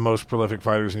one of the most prolific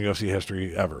fighters in UFC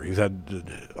history ever. He's had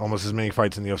almost as many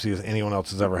fights in the UFC as anyone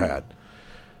else has ever had.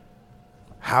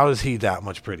 How is he that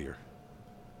much prettier?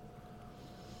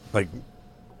 Like,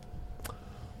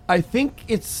 I think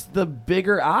it's the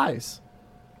bigger eyes.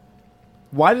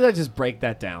 Why did I just break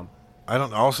that down? I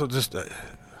don't. Also, just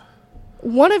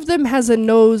One of them has a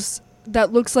nose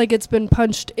that looks like it's been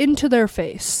punched into their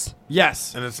face.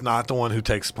 Yes. and it's not the one who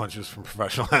takes punches from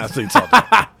professional athletes all day.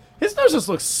 His nose just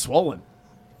looks swollen.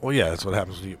 Well, yeah, that's what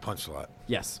happens when you get punched a lot.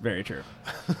 Yes, very true.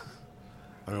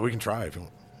 I mean, we can try if you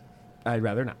want. I'd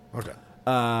rather not. Okay.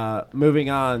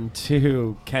 Moving on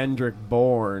to Kendrick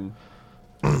Bourne.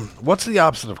 What's the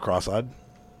opposite of cross-eyed?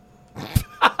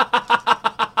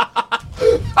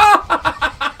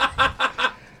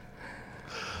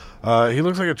 He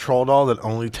looks like a troll doll that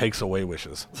only takes away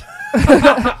wishes.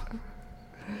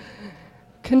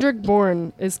 Kendrick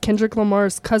Bourne is Kendrick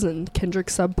Lamar's cousin, Kendrick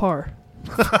Subpar.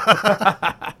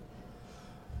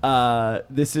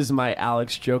 This is my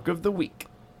Alex joke of the week.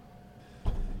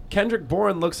 Kendrick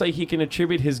Bourne looks like he can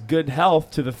attribute his good health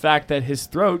to the fact that his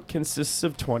throat consists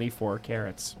of 24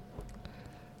 carats.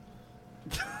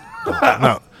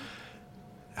 No.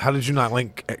 How did you not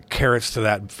link carrots to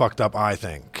that fucked up eye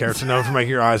thing? Carrots are known for making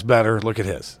your eyes better. Look at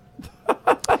his.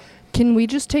 Can we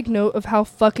just take note of how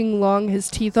fucking long his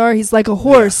teeth are? He's like a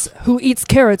horse who eats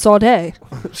carrots all day.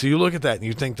 So you look at that and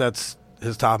you think that's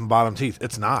his top and bottom teeth.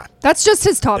 It's not. That's just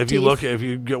his top If teeth. if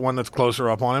you get one that's closer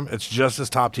up on him, it's just his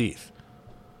top teeth.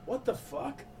 What the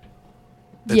fuck?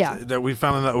 Yeah. That we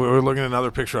found. We were looking at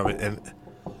another picture of it, and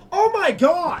Oh my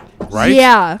god! right.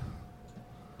 Yeah.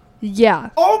 Yeah.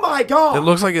 Oh my god! It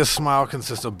looks like his smile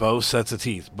consists of both sets of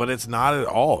teeth, but it's not at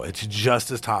all. It's just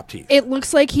his top teeth. It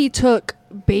looks like he took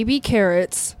baby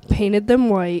carrots, painted them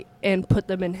white, and put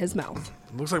them in his mouth.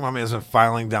 It looks like my man's been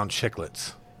filing down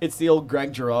chiclets. It's the old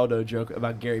Greg Giraldo joke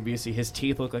about Gary Busey. His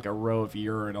teeth look like a row of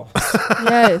urinals.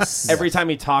 Yes. Every time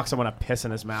he talks, I want to piss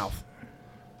in his mouth.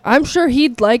 I'm sure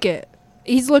he'd like it.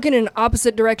 He's looking in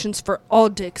opposite directions for all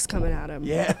dicks coming at him.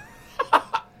 Yeah.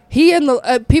 He and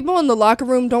the people in the locker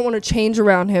room don't want to change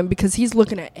around him because he's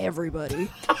looking at everybody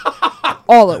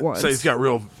all at once. So he's got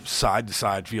real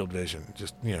side-to-side field vision.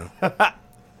 Just, you know.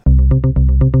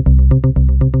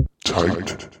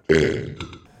 Tight end.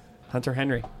 Hunter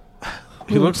Henry.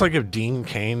 He looks like if Dean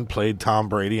Cain played Tom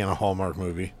Brady in a Hallmark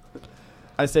movie.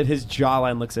 I said his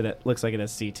jawline looks like it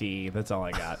has CTE. That's all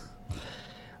I got.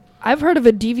 I've heard of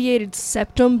a deviated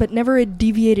septum, but never a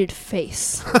deviated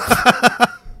face.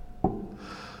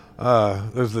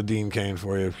 There's the Dean Cain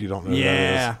for you if you don't know who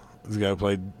that is. This guy who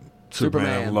played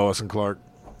Superman, Lois and Clark.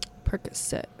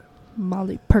 Percocet.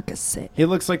 Molly Percocet. He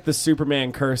looks like the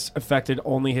Superman curse affected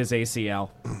only his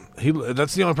ACL.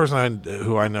 That's the only person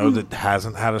who I know that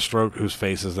hasn't had a stroke whose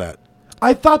face is that.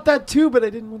 I thought that too, but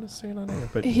I didn't want to say it on air.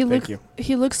 But thank you.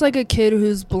 He looks like a kid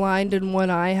who's blind in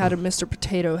one eye had a Mr.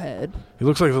 Potato Head. He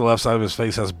looks like the left side of his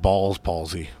face has balls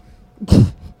palsy.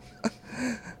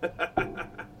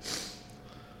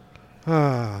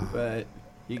 But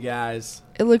you guys,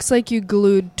 it looks like you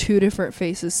glued two different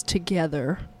faces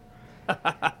together.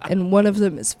 And one of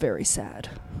them is very sad.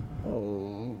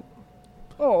 Oh.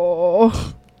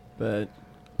 But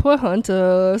poor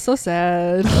Hunter. So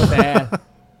sad.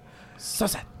 So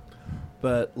sad.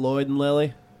 But Lloyd and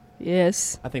Lily,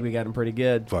 yes. I think we got him pretty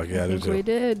good. Fuck yeah, I think we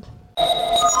did.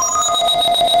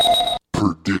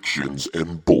 Predictions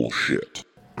and bullshit.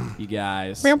 You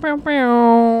guys. Meow, meow,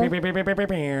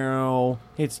 meow.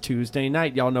 It's Tuesday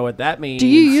night. Y'all know what that means. Do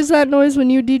you use that noise when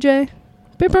you DJ?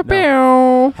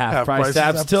 No. Half Half price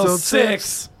apps till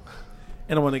 6.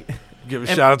 And I want to give a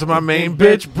shout out to my main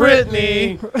bitch,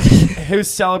 Brittany, who's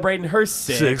celebrating her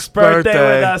 6th birthday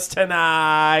with us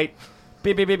tonight.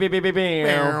 Beep, beep, beep, beep, beep, beep, beep.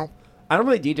 I don't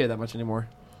really DJ that much anymore.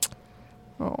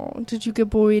 Oh, did you get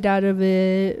bullied out of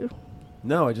it?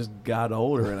 No, I just got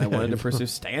older and I wanted to pursue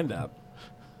stand-up.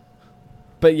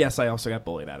 But yes, I also got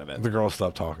bullied out of it. The girl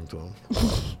stopped talking to him.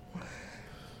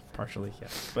 Partially,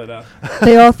 yes. But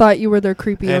they all thought you were their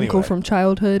creepy Anyway. uncle from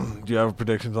childhood. Do you have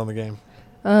predictions on the game?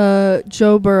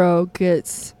 Joe Burrow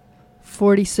gets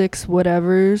 46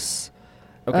 whatevers.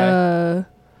 okay.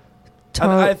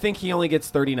 I think he only gets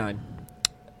 39.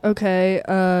 Okay.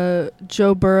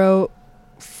 Joe Burrow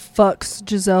fucks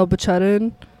Giselle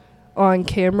Bündchen on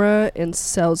camera and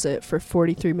sells it for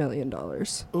 $43 million.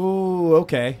 Ooh,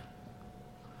 okay.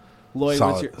 Lloyd,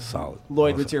 solid.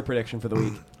 Lloyd, what's your prediction for the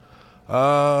week?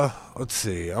 Let's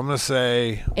see. I'm gonna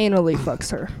say Anally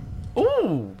fucks her.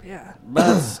 Ooh, Yeah.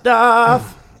 bad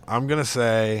stuff. I'm gonna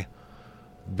say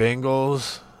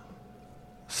Bengals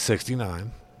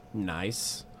 69,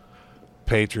 Nice.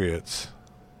 Patriots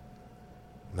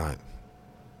 9.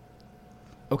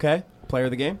 Okay. Player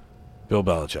of the game? Bill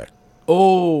Belichick.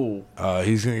 Oh.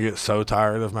 He's going to get so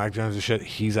tired of Mac Jones and shit,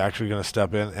 he's actually going to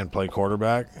step in and play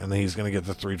quarterback, and then he's going to get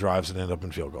the 3 drives and end up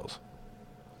in field goals.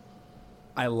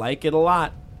 I like it a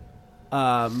lot.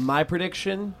 My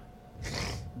prediction,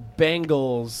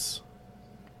 Bengals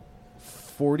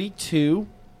 42,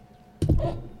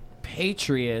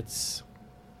 Patriots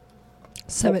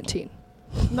 17.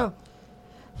 no,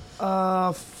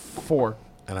 4.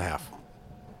 And a half.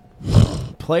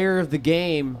 Player of the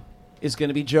game is going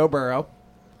to be Joe Burrow.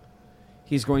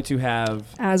 He's going to have...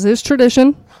 As is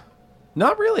tradition.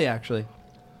 Not really, actually.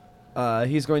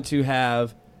 He's going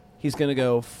to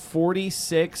go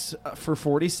 46 for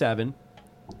 47,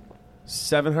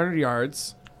 700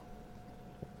 yards,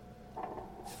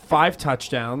 5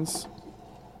 touchdowns,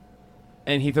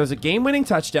 and he throws a game-winning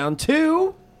touchdown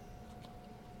to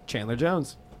Chandler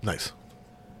Jones. Nice.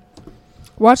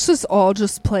 Watch this all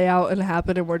just play out and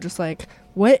happen, and we're just like,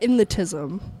 what in the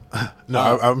tism?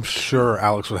 No, I'm sure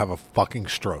Alex would have a fucking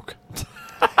stroke.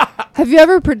 Have you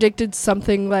ever predicted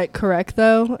something like correct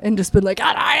though, and just been like,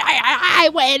 I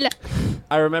win?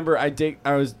 I remember I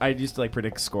used to like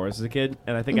predict scores as a kid,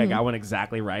 and I think I got one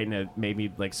exactly right, and it made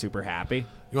me like super happy.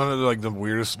 You want to do like the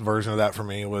weirdest version of that for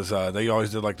me was they always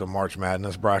did like the March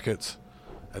Madness brackets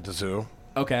at the zoo.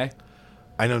 Okay.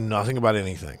 I know nothing about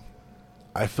anything.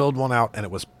 I filled one out and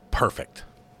it was perfect.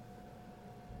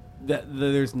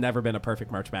 There's never been a perfect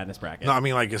March Madness bracket. No, I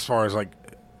mean like as far as like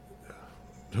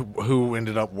who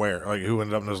ended up where, like who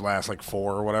ended up in those last like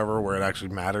 4 or whatever, where it actually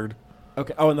mattered.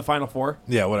 Okay. Oh, in the final 4?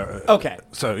 Yeah, whatever. Okay.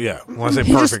 So yeah, when I say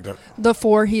perfect, The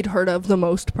 4 he'd heard of the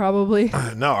most probably.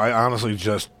 no, I honestly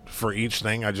just for each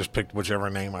thing I just picked whichever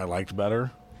name I liked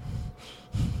better.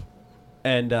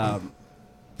 And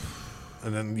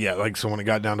And then, yeah, like, so when it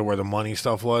got down to where the money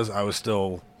stuff was, I was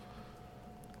still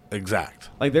exact.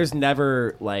 like, there's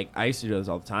never, like, I used to do this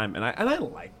all the time, and I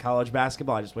like college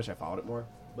basketball. I just wish I followed it more.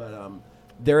 But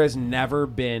there has never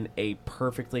been a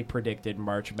perfectly predicted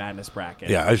March Madness bracket.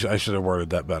 Yeah, I should have worded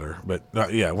that better. But,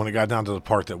 yeah, when it got down to the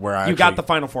part that where You got the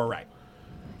final 4 right.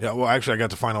 Yeah, well, actually, I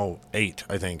got the final 8,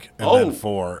 I think, and Oh. then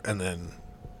 4, and then...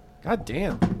 God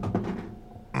damn.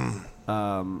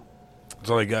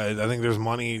 So, like, I think there's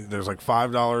money. There's, like,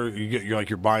 $5. You get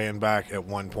your buy-in back at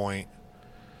one point,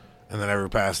 and then every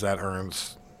pass that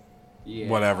earns Yeah.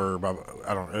 whatever.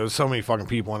 I don't know. There was so many fucking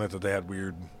people in it that they had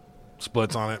weird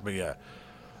splits on it. But yeah,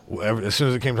 as soon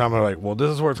as it came time, they're like, well, this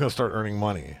is where it's going to start earning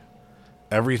money.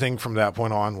 Everything from that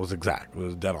point on was exact. It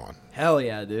was dead on. Hell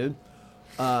yeah, dude.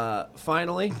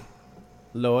 Finally,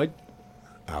 Lloyd.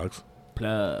 Alex.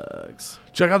 Plugs.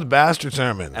 Check out the Bastard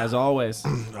Sermon. As always.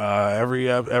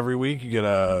 Every week you get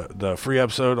the free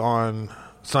episode on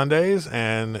Sundays,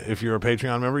 and if you're a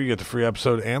Patreon member, you get the free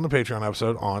episode and the Patreon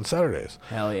episode on Saturdays.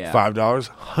 Hell yeah. $5,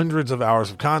 hundreds of hours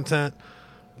of content,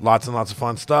 lots and lots of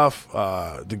fun stuff.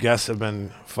 The guests have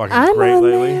been fucking great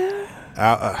lately.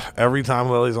 Every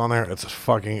time Lily's on there, it's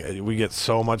fucking. We get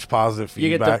so much positive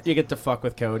feedback. You get to fuck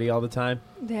with Cody all the time.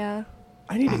 Yeah.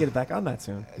 I need to get back on that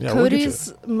soon. Yeah,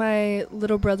 Cody's my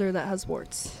little brother that has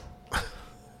warts.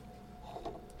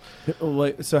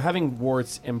 So having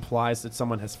warts implies that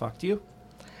someone has fucked you?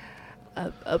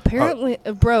 Apparently,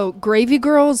 bro, Gravy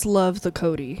Girls love the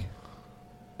Cody.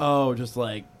 Oh, just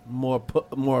like more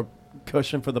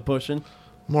cushion for the pushing?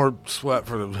 More sweat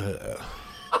for the.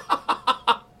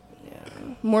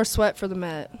 More sweat for the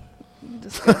Met.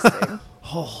 Disgusting.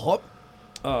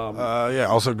 Yeah.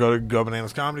 Also go to Go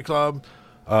Bananas Comedy Club.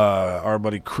 Our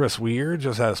buddy Chris Weir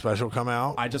just had a special come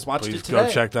out. I just watched Please it today. go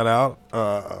check that out.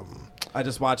 I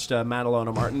just watched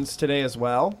Madelona Martins today as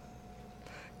well.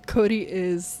 Cody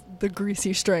is the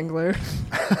greasy strangler.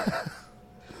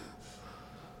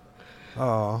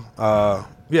 Yeah.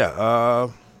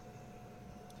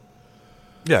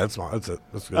 That's fine. That's it.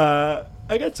 That's good.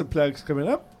 I got some plugs coming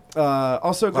up.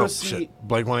 Also, go see shit.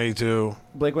 Blake 182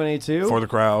 Blake 182 for the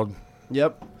crowd.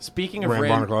 Yep. Speaking of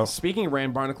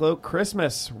Rand Barnacle,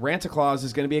 Christmas Rantaclaus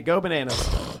is going to be at Go Bananas.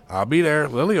 I'll be there.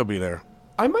 Lily will be there.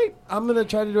 I'm going to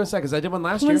try to do a second because I did one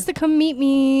last Who year. wants to come meet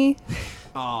me?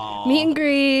 Aww. Meet and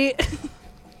greet.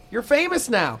 You're famous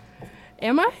now.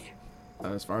 Am I?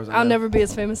 As far as I I'll know. never be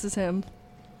as famous as him.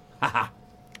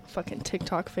 Fucking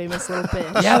TikTok famous little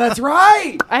bitch. Yeah, that's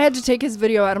right. I had to take his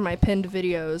video out of my pinned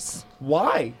videos.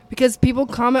 Why? Because people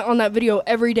comment on that video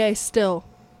every day still.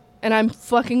 And I'm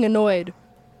fucking annoyed.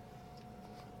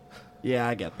 Yeah,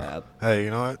 I get that. Hey, you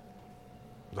know what?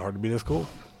 It's hard to be this cool.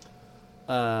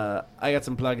 I got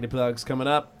some pluggity plugs coming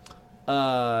up.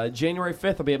 January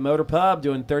 5th, I'll be at Motor Pub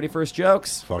doing 31st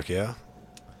jokes. Fuck yeah.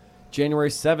 January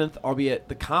 7th, I'll be at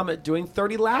the Comet doing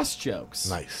 30 last jokes.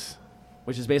 Nice.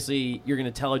 Which is basically you're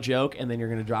going to tell a joke and then you're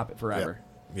going to drop it forever.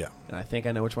 Yeah. And I think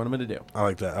I know which one I'm going to do. I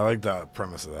like that. I like the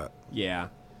premise of that. Yeah.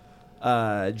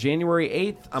 January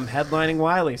 8th, I'm headlining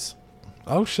Wiley's.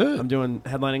 Oh shit. I'm doing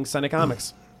headlining Sunday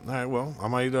Comics. All right. Well, I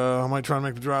might try and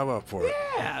make the drive up for it.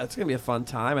 Yeah, it's going to be a fun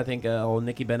time. I think old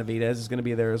Nicky Benavidez is going to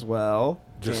be there as well.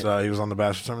 Just he was on the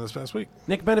Bastard Sermon this past week.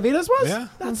 Nick Benavidez was? Yeah.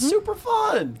 That's super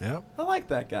fun. Yep. I like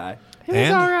that guy. He was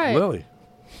And alright. Lily.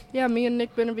 Yeah, me and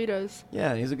Nick Benavides.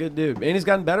 Yeah, he's a good dude. And he's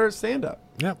gotten better at stand-up.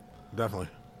 Yep. Definitely.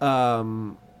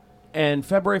 And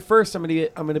February 1st,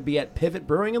 I'm gonna be at Pivot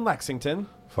Brewing in Lexington.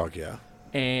 Fuck yeah.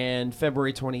 And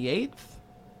February 28th,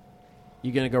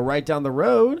 you're gonna go right down the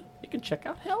road. You can check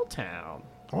out Helltown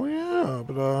Oh yeah.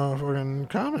 But fucking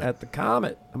comment. at the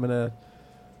Comet. I'm gonna,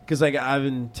 because I've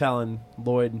been telling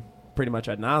Lloyd pretty much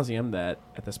ad nauseum that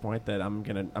at this point that I'm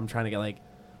trying to get like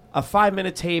a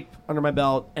 5-minute tape under my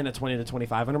belt and a 20 to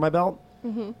 25 under my belt.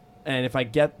 Mm-hmm. And if I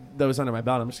get those under my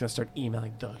belt, I'm just going to start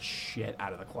emailing the shit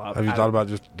out of the club. Have you thought about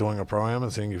just doing a pro-am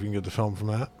and seeing if you can get the film from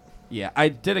that? Yeah, I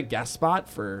did a guest spot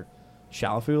for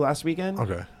Shalafu last weekend.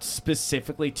 Okay.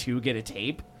 Specifically to get a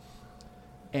tape.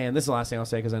 And this is the last thing I'll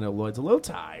say because I know Lloyd's a little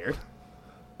tired.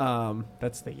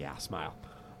 That's the smile.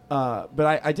 But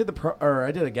I did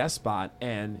I did a guest spot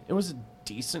and it was a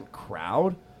decent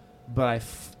crowd, but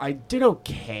I did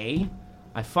okay.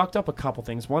 I fucked up a couple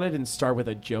things. One, I didn't start with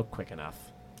a joke quick enough.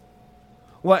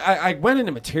 Well, I went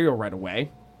into material right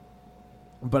away,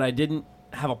 but I didn't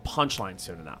have a punchline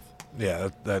soon enough. Yeah,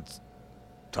 that's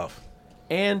tough.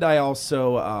 And I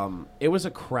also, it was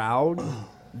a crowd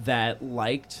that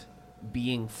liked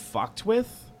being fucked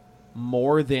with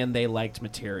more than they liked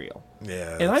material.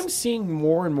 Yeah. And I'm seeing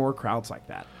more and more crowds like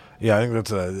that. Yeah, I think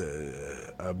that's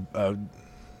a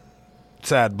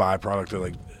sad byproduct of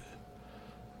like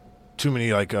too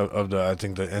many like of the I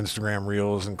think the Instagram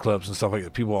reels and clips and stuff like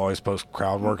that. People always post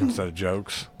crowd work instead of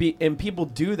jokes. And people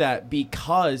do that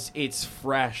because it's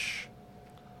fresh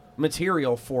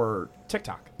material for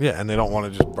TikTok. Yeah, and they don't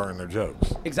want to just burn their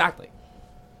jokes. Exactly.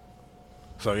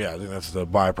 So yeah, I think that's the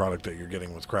byproduct that you're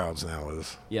getting with crowds now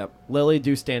is. Yep. Lily,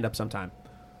 do stand up sometime.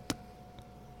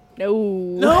 No.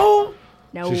 No.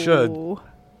 No. She should.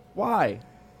 Why?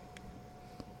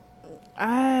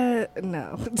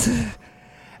 No.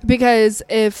 Because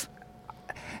if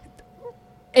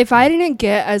If I didn't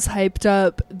get as hyped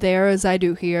up there as I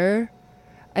do here,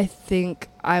 I think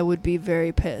I would be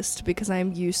very pissed because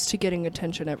I'm used to getting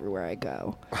attention everywhere I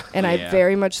go. And I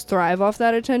very much thrive off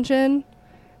that attention.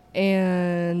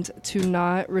 And to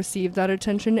not receive that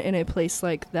attention in a place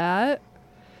like that,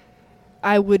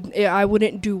 I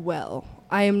wouldn't do well.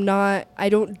 I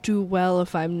don't do well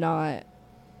if I'm not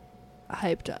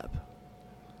hyped up.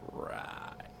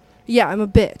 Right. Yeah, I'm a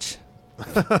bitch.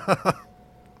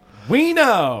 We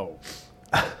know.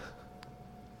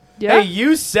 Yeah. Hey,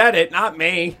 you said it, not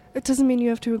me. It doesn't mean you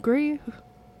have to agree.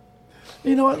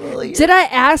 You know what, Lily? Did I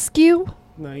ask you?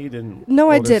 No, you didn't. No,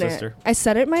 I Older didn't. sister. I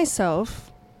said it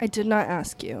myself. I did not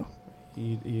ask you.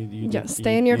 You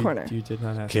Stay in your corner. You did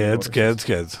not ask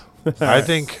Kids. I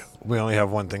think we only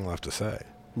have one thing left to say.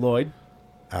 Lloyd,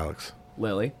 Alex.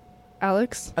 Lily,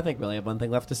 Alex? I think we only have one thing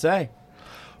left to say.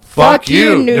 Fuck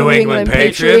you, New England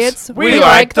Patriots. We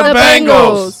like the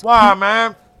Bengals. Why,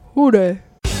 man? Who they?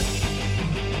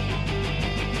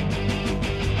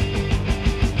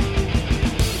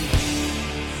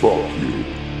 Fuck you.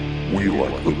 We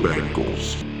like the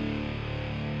Bengals.